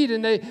of a need.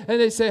 And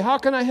they say, how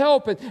can I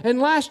help? And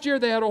last year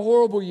they had a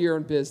horrible year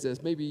in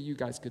business. Maybe you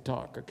guys could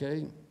talk,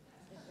 okay?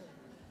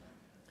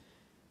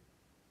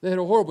 They had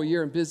a horrible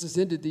year in business,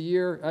 ended the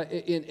year,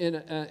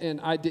 and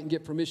I didn't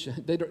get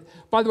permission.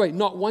 By the way,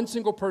 not one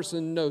single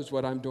person knows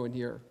what I'm doing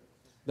here.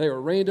 They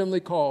are randomly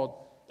called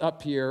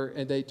up here,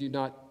 and they do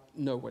not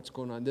know what's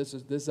going on. This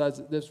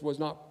was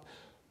not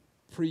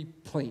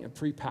pre-planned,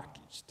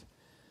 pre-packaged.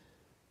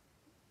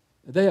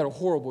 They had a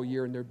horrible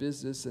year in their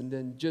business, and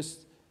then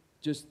just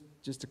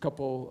a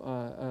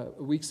couple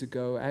weeks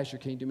ago, Asher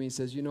came to me and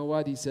says, you know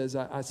what? He says,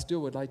 I still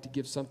would like to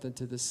give something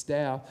to the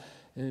staff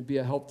and be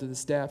a help to the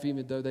staff,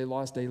 even though they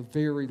lost a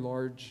very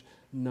large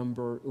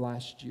number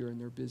last year in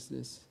their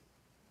business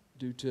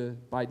due to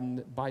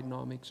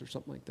Bidenomics or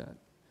something like that.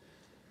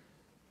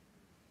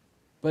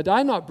 But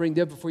I not bring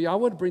them before you. I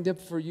want to bring them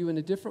for you in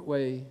a different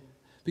way,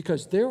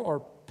 because there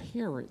are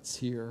parents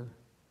here.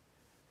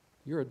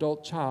 Your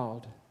adult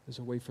child is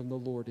away from the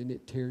Lord, and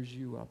it tears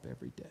you up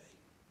every day.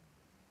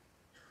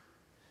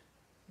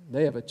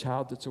 They have a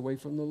child that's away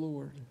from the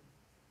Lord,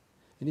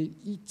 and it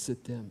eats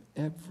at them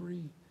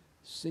every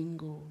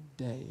single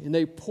day. And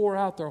they pour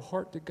out their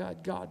heart to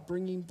God. God,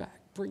 bring him back,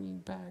 bring him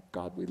back.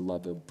 God, we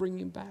love him, bring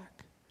him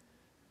back.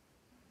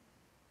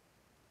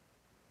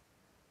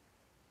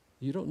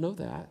 You don't know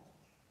that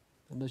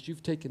unless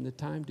you've taken the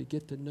time to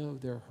get to know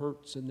their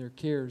hurts and their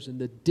cares and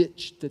the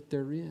ditch that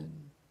they're in.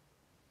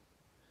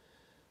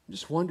 I'm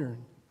just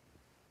wondering,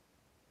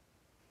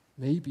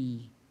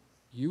 maybe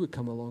you would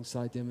come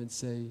alongside them and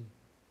say,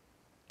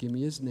 give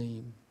me his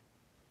name.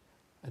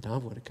 And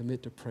I'm going to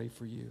commit to pray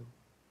for you.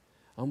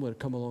 I'm going to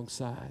come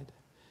alongside.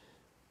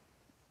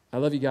 I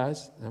love you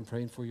guys, and I'm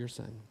praying for your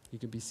son. You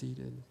can be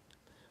seated.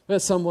 We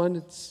have someone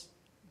that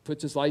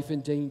puts his life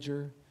in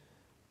danger,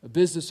 a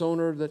business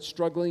owner that's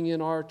struggling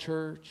in our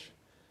church,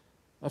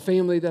 a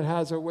family that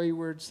has a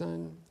wayward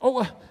son.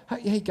 Oh,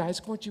 hey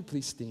guys, won't you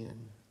please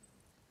stand?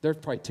 They're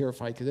probably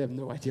terrified because they have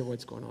no idea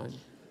what's going on.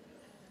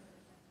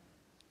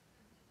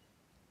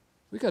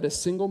 We got a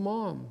single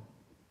mom.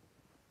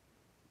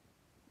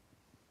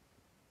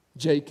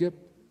 Jacob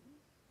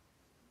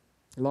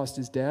lost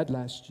his dad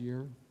last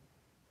year.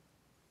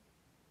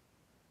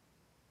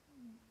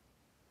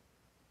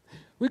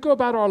 We go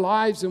about our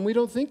lives and we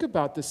don't think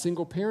about the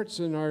single parents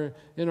in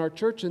our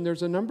church, and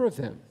there's a number of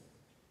them.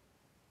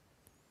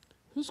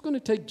 Who's going to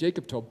take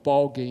Jacob to a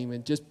ball game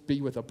and just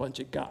be with a bunch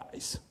of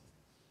guys?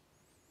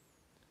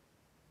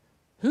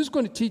 Who's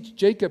going to teach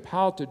Jacob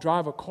how to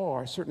drive a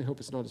car? I certainly hope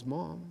it's not his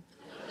mom.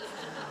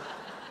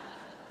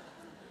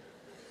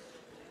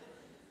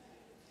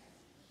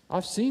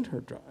 I've seen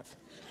her drive.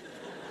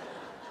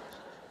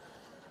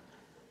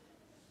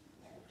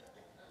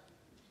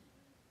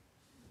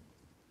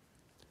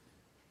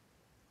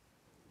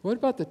 What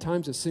about the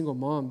times a single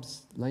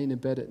mom's laying in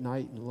bed at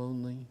night and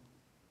lonely?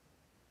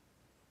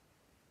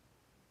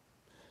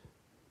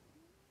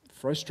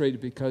 Frustrated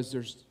because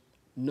there's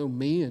no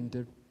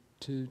man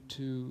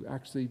to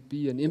actually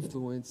be an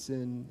influence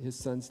in his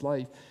son's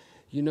life.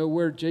 You know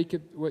where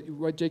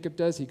what Jacob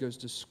does? He goes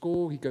to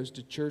school, he goes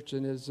to church,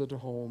 and is at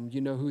home. You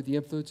know who the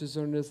influences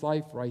are in his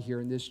life? Right here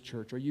in this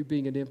church. Are you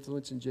being an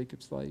influence in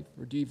Jacob's life?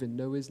 Or do you even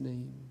know his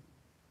name?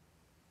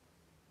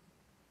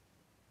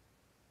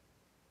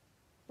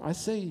 I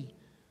say,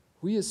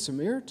 we as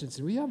Samaritans,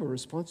 we have a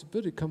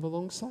responsibility to come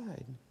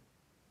alongside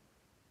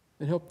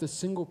and help the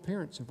single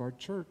parents of our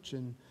church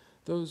and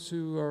those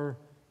who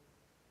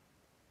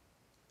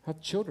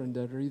have children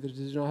that are either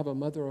do not have a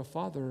mother or a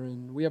father,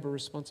 and we have a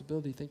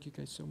responsibility. Thank you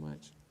guys so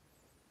much.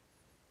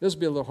 This will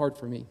be a little hard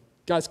for me.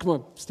 Guys, come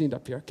on, stand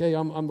up here, okay?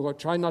 I'm going to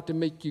try not to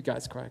make you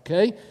guys cry,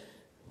 okay?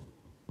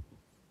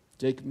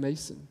 Jacob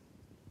Mason.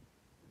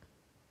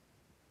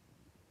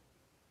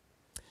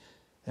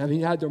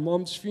 Having had their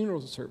mom's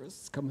funeral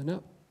service coming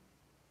up.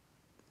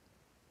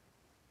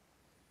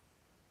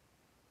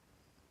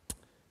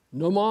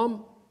 No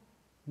mom,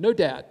 no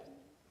dad.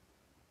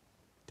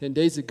 10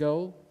 days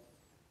ago,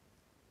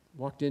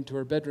 walked into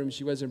her bedroom.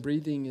 She wasn't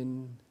breathing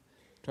and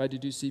tried to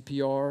do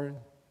CPR.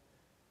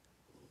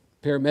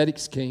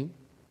 Paramedics came,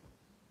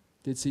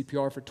 did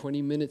CPR for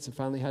 20 minutes, and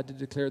finally had to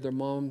declare their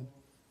mom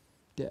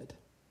dead.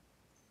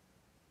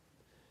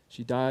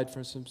 She died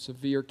from some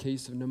severe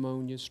case of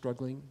pneumonia,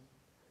 struggling.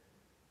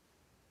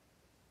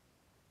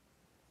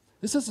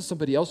 This isn't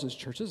somebody else's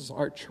church. This is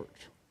our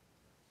church.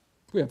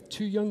 We have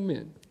 2 young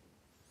men.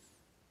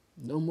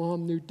 No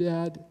mom, no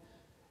dad,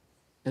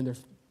 and they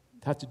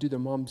have to do their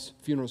mom's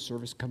funeral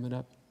service coming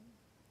up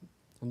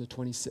on the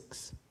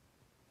 26th.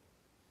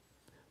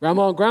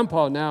 Grandma and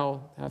Grandpa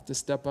now have to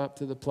step up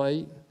to the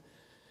plate.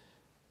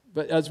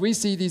 But as we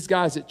see these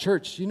guys at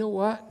church, you know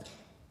what?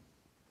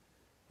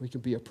 We can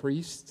be a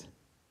priest,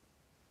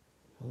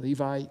 a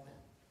Levite,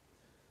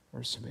 or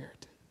a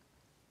Samaritan.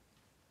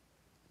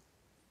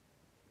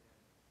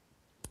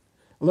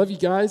 I love you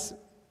guys.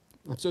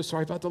 I'm so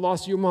sorry about the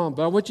loss of your mom,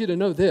 but I want you to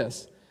know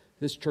this.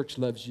 This church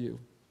loves you,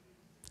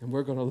 and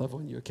we're going to love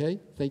on you, okay?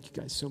 Thank you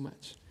guys so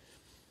much.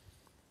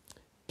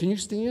 Can you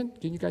stand?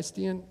 Can you guys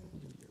stand?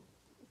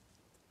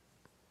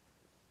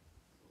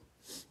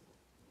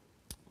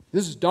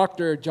 This is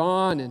Dr.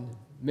 John and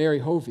Mary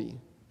Hovey,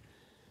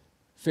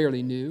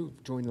 fairly new,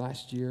 joined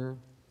last year.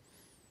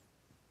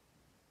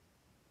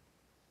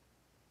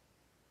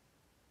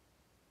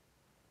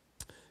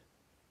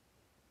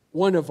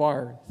 One of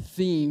our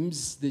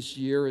themes this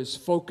year is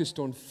focused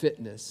on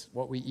fitness,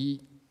 what we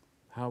eat,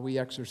 how we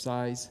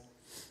exercise.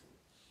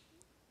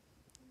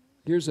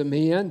 Here's a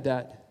man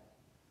that,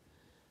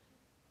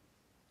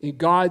 in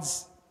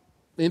God's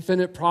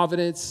infinite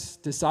providence,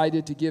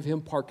 decided to give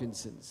him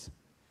Parkinson's.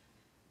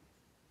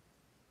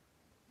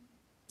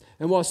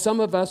 And while some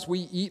of us,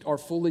 we eat our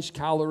foolish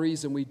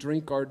calories and we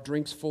drink our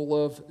drinks full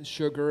of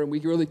sugar, and we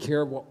really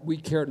care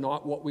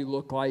not what we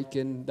look like,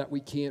 and that we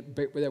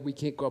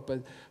can't go up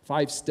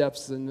 5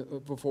 steps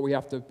and before we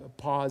have to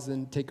pause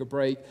and take a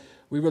break.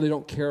 We really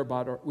don't care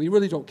about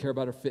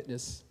our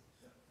fitness.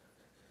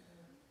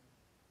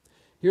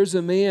 Here's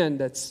a man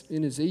that's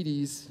in his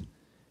 80s, and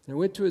I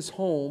went to his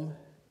home,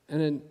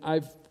 and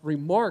I've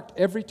remarked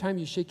every time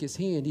you shake his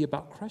hand, he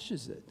about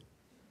crushes it.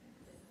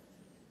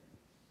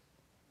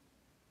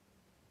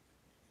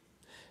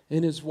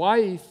 And his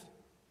wife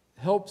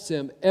helps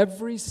him.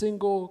 Every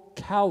single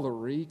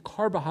calorie,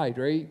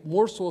 carbohydrate,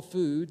 morsel of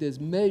food is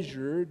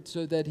measured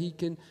so that he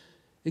can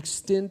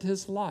extend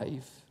his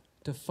life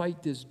to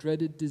fight this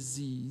dreaded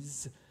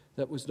disease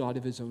that was not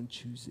of his own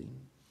choosing.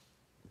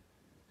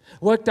 I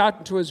walked out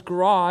into his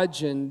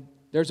garage, and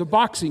there's a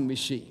boxing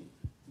machine.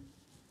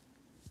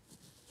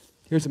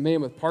 Here's a man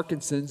with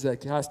Parkinson's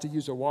that has to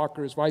use a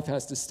walker. His wife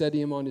has to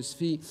steady him on his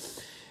feet.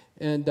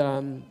 And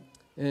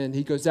and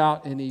he goes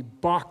out and he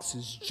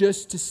boxes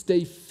just to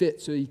stay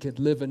fit so he could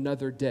live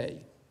another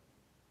day.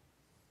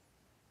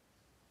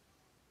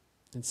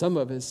 And some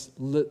of us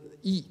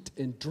eat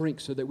and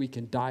drink so that we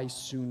can die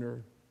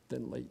sooner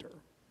than later.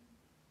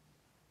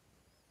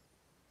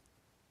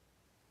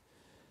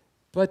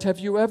 But have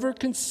you ever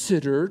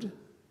considered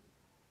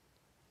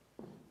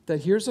that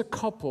here's a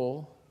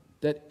couple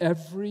that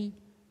every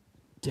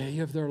day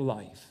of their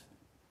life,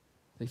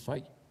 they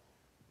fight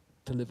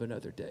to live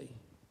another day?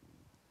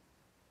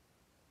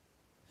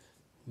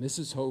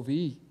 Mrs.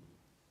 Hovey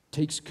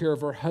takes care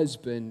of her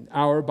husband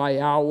hour by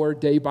hour,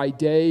 day by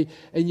day,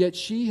 and yet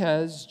she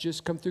has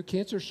just come through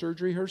cancer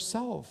surgery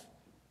herself.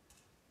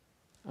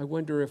 I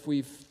wonder if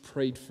we've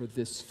prayed for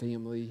this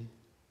family.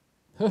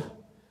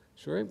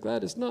 Sure, I'm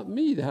glad it's not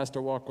me that has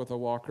to walk with a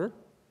walker.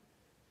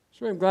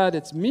 Sure, I'm glad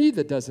it's me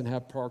that doesn't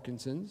have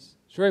Parkinson's.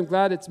 Sure, I'm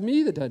glad it's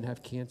me that doesn't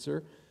have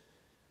cancer.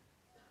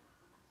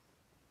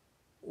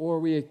 Or are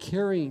we a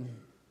caring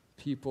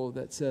people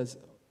that says,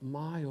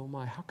 my, oh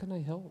my, how can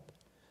I help?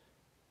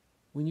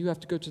 When you have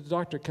to go to the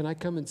doctor, can I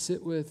come and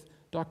sit with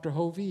Dr.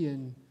 Hovey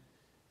and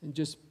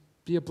just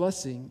be a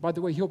blessing? By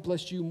the way, he'll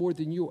bless you more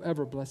than you'll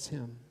ever bless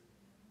him.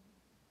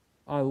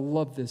 I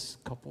love this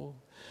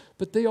couple.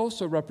 But they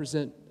also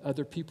represent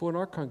other people in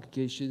our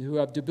congregation who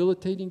have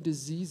debilitating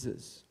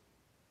diseases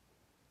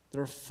that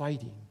are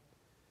fighting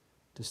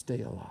to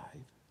stay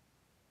alive.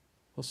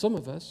 Well, some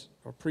of us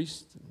are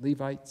priests,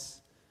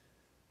 Levites,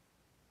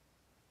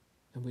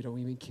 and we don't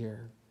even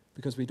care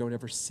because we don't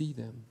ever see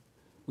them.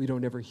 We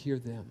don't ever hear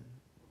them.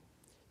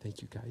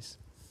 Thank you, guys.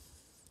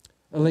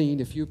 Elaine,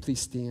 if you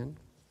please stand.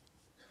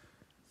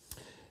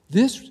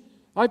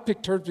 I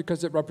picked her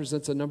because it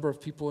represents a number of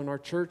people in our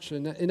church,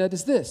 and that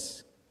is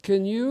this.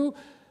 Can you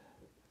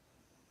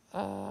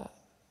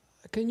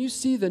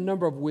see the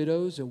number of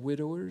widows and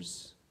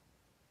widowers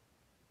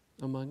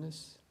among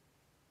us?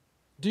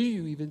 Do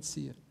you even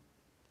see it?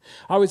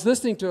 I was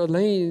listening to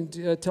Elaine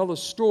tell a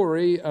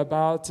story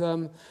about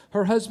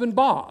her husband,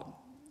 Bob.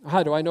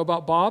 How do I know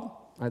about Bob?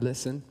 I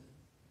listen.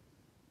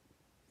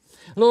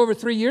 A little over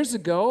 3 years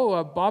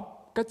ago,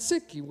 Bob got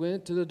sick. He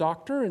went to the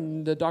doctor,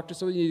 and the doctor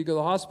said he needed to go to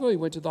the hospital. He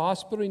went to the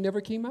hospital. He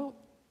never came out.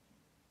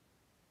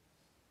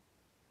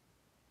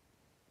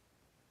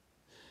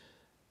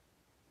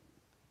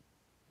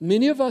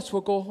 Many of us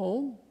will go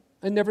home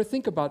and never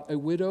think about a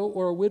widow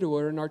or a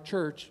widower in our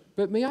church.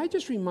 But may I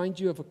just remind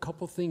you of a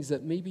couple things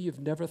that maybe you've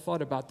never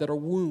thought about that are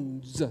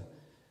wounds.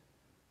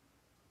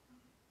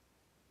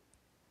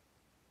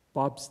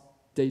 Bob's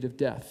date of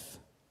death,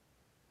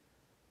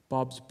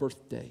 Bob's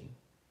birthday,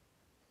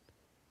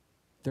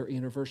 their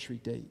anniversary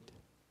date,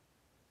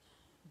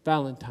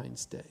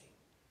 Valentine's Day,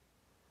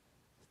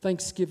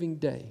 Thanksgiving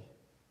Day.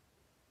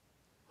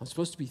 I'm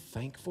supposed to be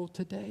thankful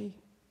today?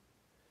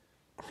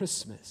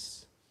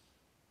 Christmas.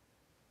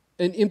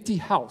 An empty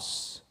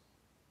house.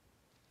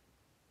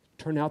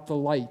 Turn out the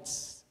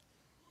lights,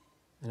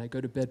 and I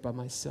go to bed by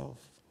myself.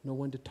 No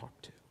one to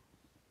talk to.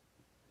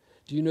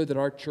 Do you know that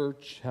our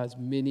church has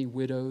many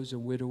widows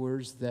and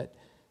widowers that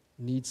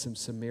need some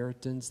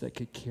Samaritans that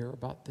could care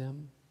about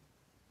them?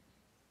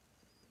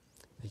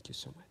 Thank you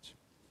so much.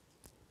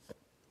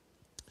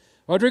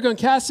 Rodrigo and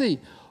Cassie,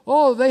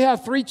 they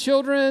have 3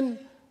 children.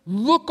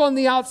 Look on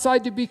the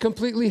outside to be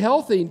completely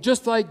healthy.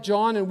 Just like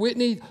John and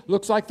Whitney,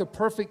 looks like the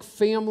perfect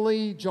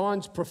family.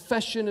 John's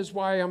profession is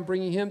why I'm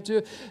bringing him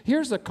to.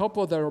 Here's a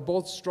couple that are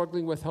both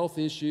struggling with health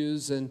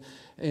issues, and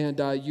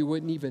you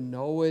wouldn't even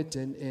know it.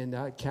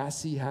 And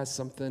Cassie has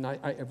something.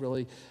 I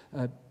really,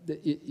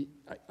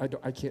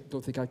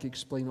 don't think I can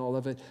explain all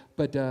of it.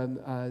 But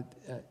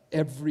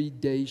every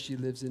day she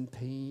lives in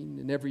pain,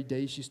 and every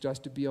day she still has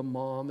to be a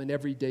mom, and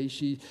every day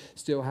she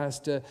still has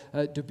to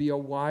be a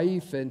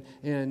wife.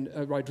 And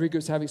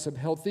Rodrigo's having some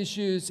health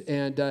issues,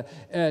 and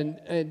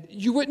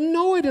you wouldn't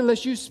know it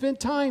unless you spent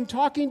time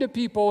talking to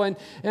people. And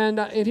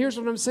here's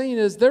what I'm saying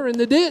is they're in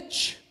the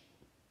ditch.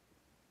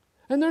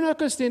 And they're not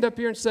going to stand up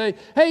here and say,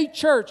 hey,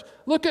 church,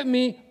 look at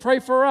me, pray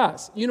for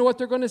us. You know what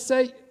they're going to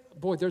say?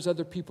 Boy, there's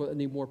other people that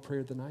need more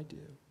prayer than I do.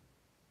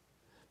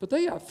 But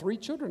they have 3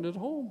 children at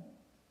home.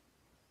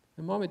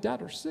 And mom and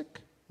dad are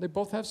sick. They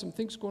both have some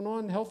things going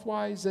on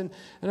health-wise. And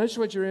I just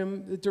want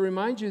you to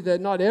remind you that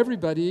not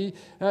everybody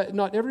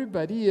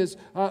is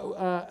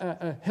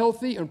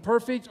healthy and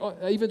perfect,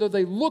 even though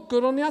they look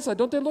good on the outside.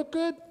 Don't they look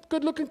good?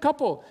 Good-looking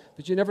couple.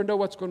 But you never know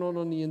what's going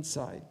on the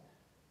inside.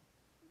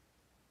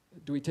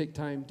 Do we take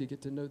time to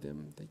get to know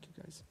them? Thank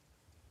you, guys.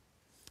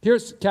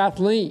 Here's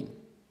Kathleen.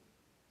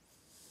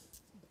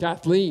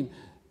 Kathleen,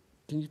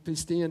 can you please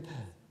stand?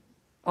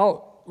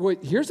 Oh,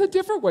 wait, here's a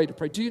different way to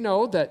pray. Do you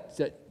know that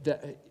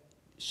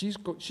she's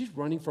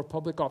running for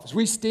public office?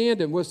 We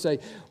stand and we'll say,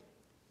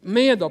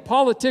 man, the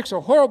politics are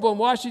horrible in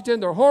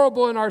Washington. They're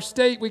horrible in our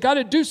state. We got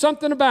to do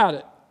something about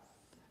it.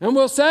 And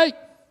we'll say,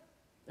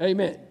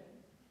 amen.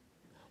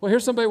 Well,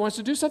 here's somebody who wants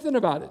to do something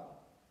about it.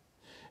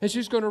 And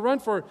she's going to run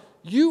for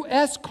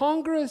U.S.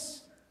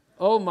 Congress.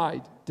 Oh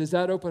my, does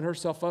that open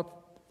herself up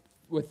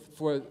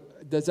for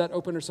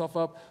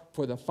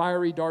the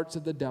fiery darts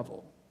of the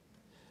devil?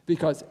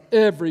 because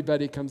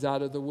everybody comes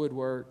out of the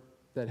woodwork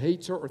that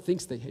hates her or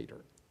thinks they hate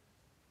her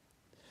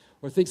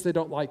or thinks they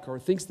don't like her or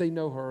thinks they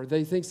know her or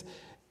they thinks,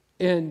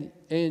 and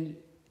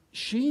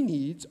she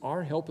needs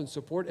our help and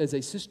support as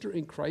a sister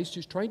in Christ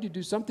who's trying to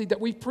do something that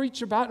we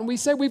preach about and we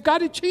say we've got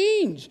to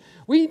change.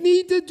 We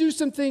need to do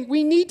something.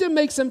 We need to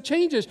make some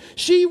changes.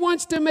 She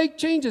wants to make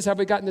changes. Have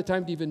we gotten the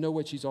time to even know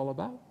what she's all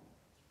about?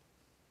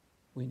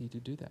 We need to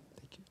do that.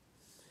 Thank you.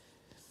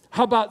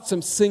 How about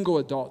some single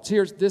adults?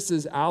 This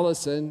is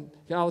Allison.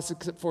 Allison,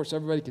 of course,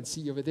 everybody can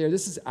see over there.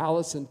 This is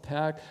Allison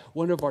Peck,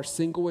 one of our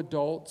single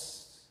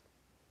adults.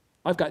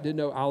 I've gotten to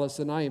know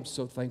Allison. I am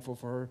so thankful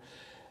for her.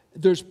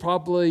 There's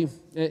probably,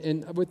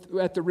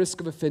 at the risk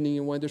of offending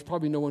anyone, there's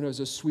probably no one who has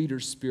a sweeter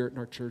spirit in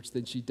our church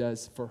than she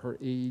does for her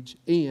age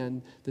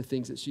and the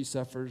things that she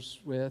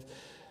suffers with.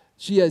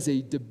 She has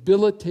a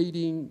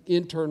debilitating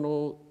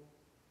internal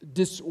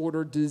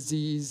disorder,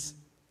 disease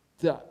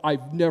that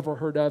I've never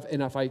heard of,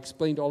 and if I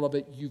explained all of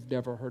it, you've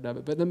never heard of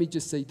it. But let me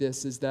just say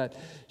this, is that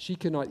she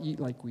cannot eat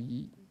like we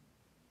eat.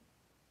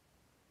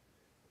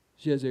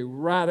 She has a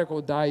radical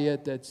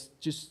diet that's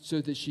just so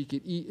that she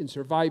can eat and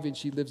survive, and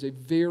she lives a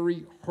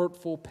very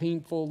hurtful,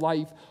 painful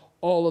life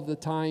all of the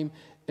time,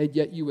 and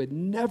yet you would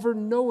never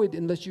know it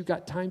unless you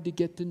got time to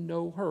get to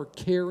know her.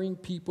 Caring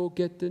people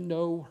get to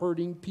know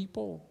hurting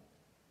people.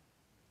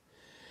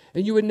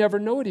 And you would never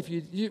know it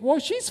if well,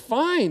 she's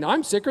fine.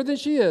 I'm sicker than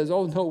she is.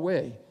 Oh, no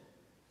way.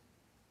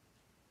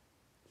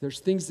 There's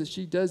things that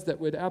she does that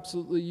would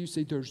absolutely, you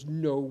say, there's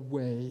no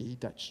way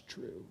that's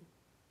true.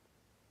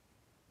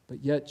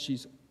 But yet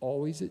she's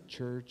always at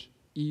church,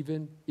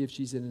 even if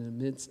she's in an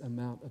immense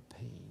amount of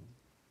pain.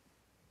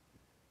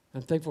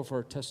 I'm thankful for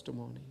her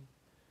testimony.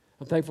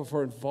 I'm thankful for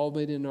her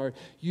involvement in our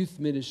youth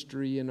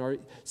ministry and our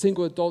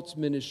single adults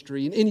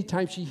ministry. And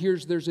anytime she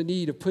hears there's a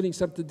need of putting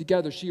something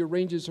together, she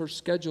arranges her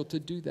schedule to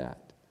do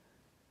that.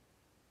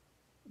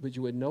 But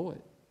you wouldn't know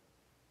it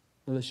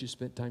unless you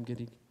spent time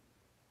getting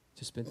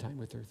to spend time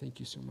with her. Thank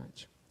you so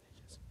much.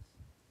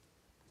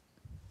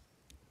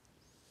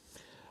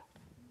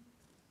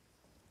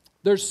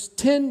 There's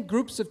 10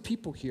 groups of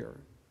people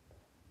here.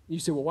 You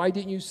say, well, why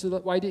didn't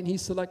he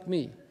select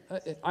me?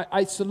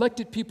 I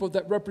selected people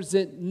that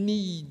represent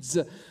needs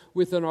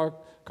within our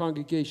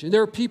congregation.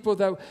 There are people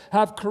that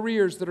have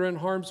careers that are in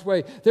harm's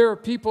way. There are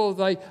people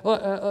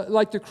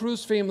like the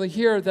Cruz family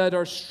here that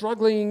are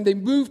struggling. They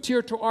moved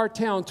here to our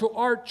town, to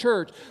our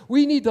church.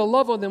 We need to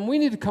love on them. We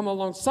need to come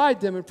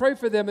alongside them and pray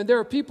for them. And there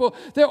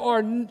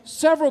are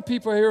several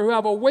people here who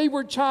have a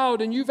wayward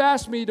child, and you've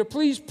asked me to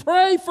please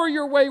pray for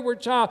your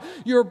wayward child.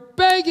 You're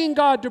begging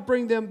God to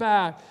bring them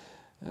back.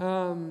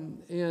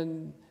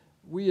 And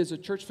we as a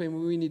church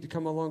family, we need to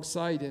come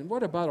alongside. And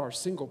what about our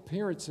single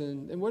parents?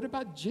 And what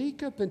about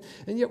Jacob? And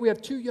yet we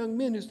have 2 young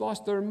men who's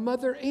lost their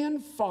mother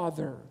and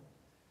father.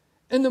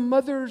 And the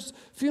mother's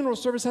funeral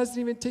service hasn't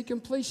even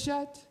taken place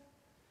yet.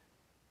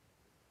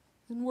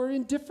 And we're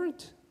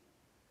indifferent.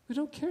 We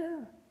don't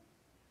care.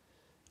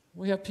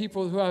 We have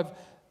people who have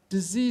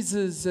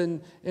diseases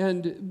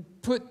and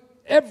put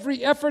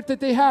every effort that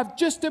they have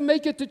just to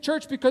make it to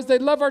church because they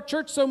love our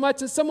church so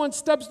much, and someone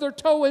stubs their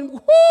toe and,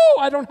 whoo,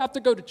 I don't have to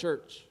go to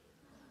church.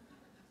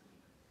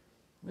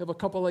 We have a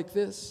couple like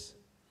this.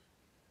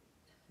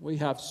 We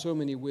have so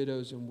many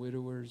widows and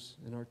widowers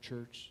in our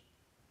church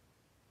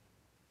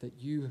that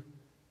you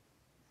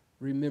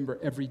remember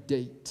every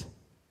date.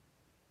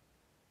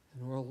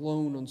 And we're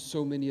alone on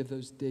so many of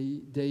those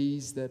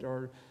days that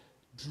are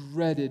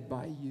dreaded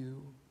by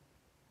you.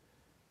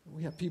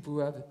 We have people who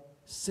have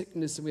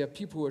sickness, and we have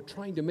people who are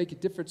trying to make a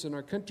difference in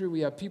our country.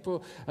 We have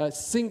people,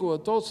 single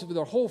adults with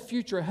their whole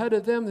future ahead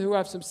of them who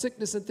have some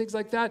sickness and things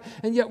like that,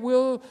 and yet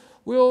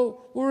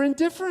we're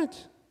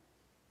indifferent.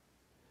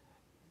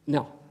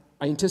 Now,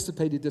 I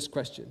anticipated this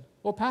question.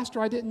 Well,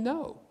 Pastor, I didn't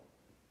know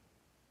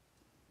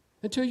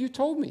until you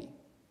told me.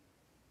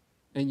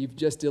 And you've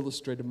just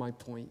illustrated my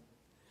point.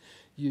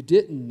 You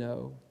didn't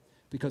know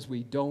because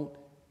we don't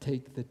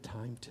take the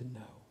time to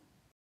know.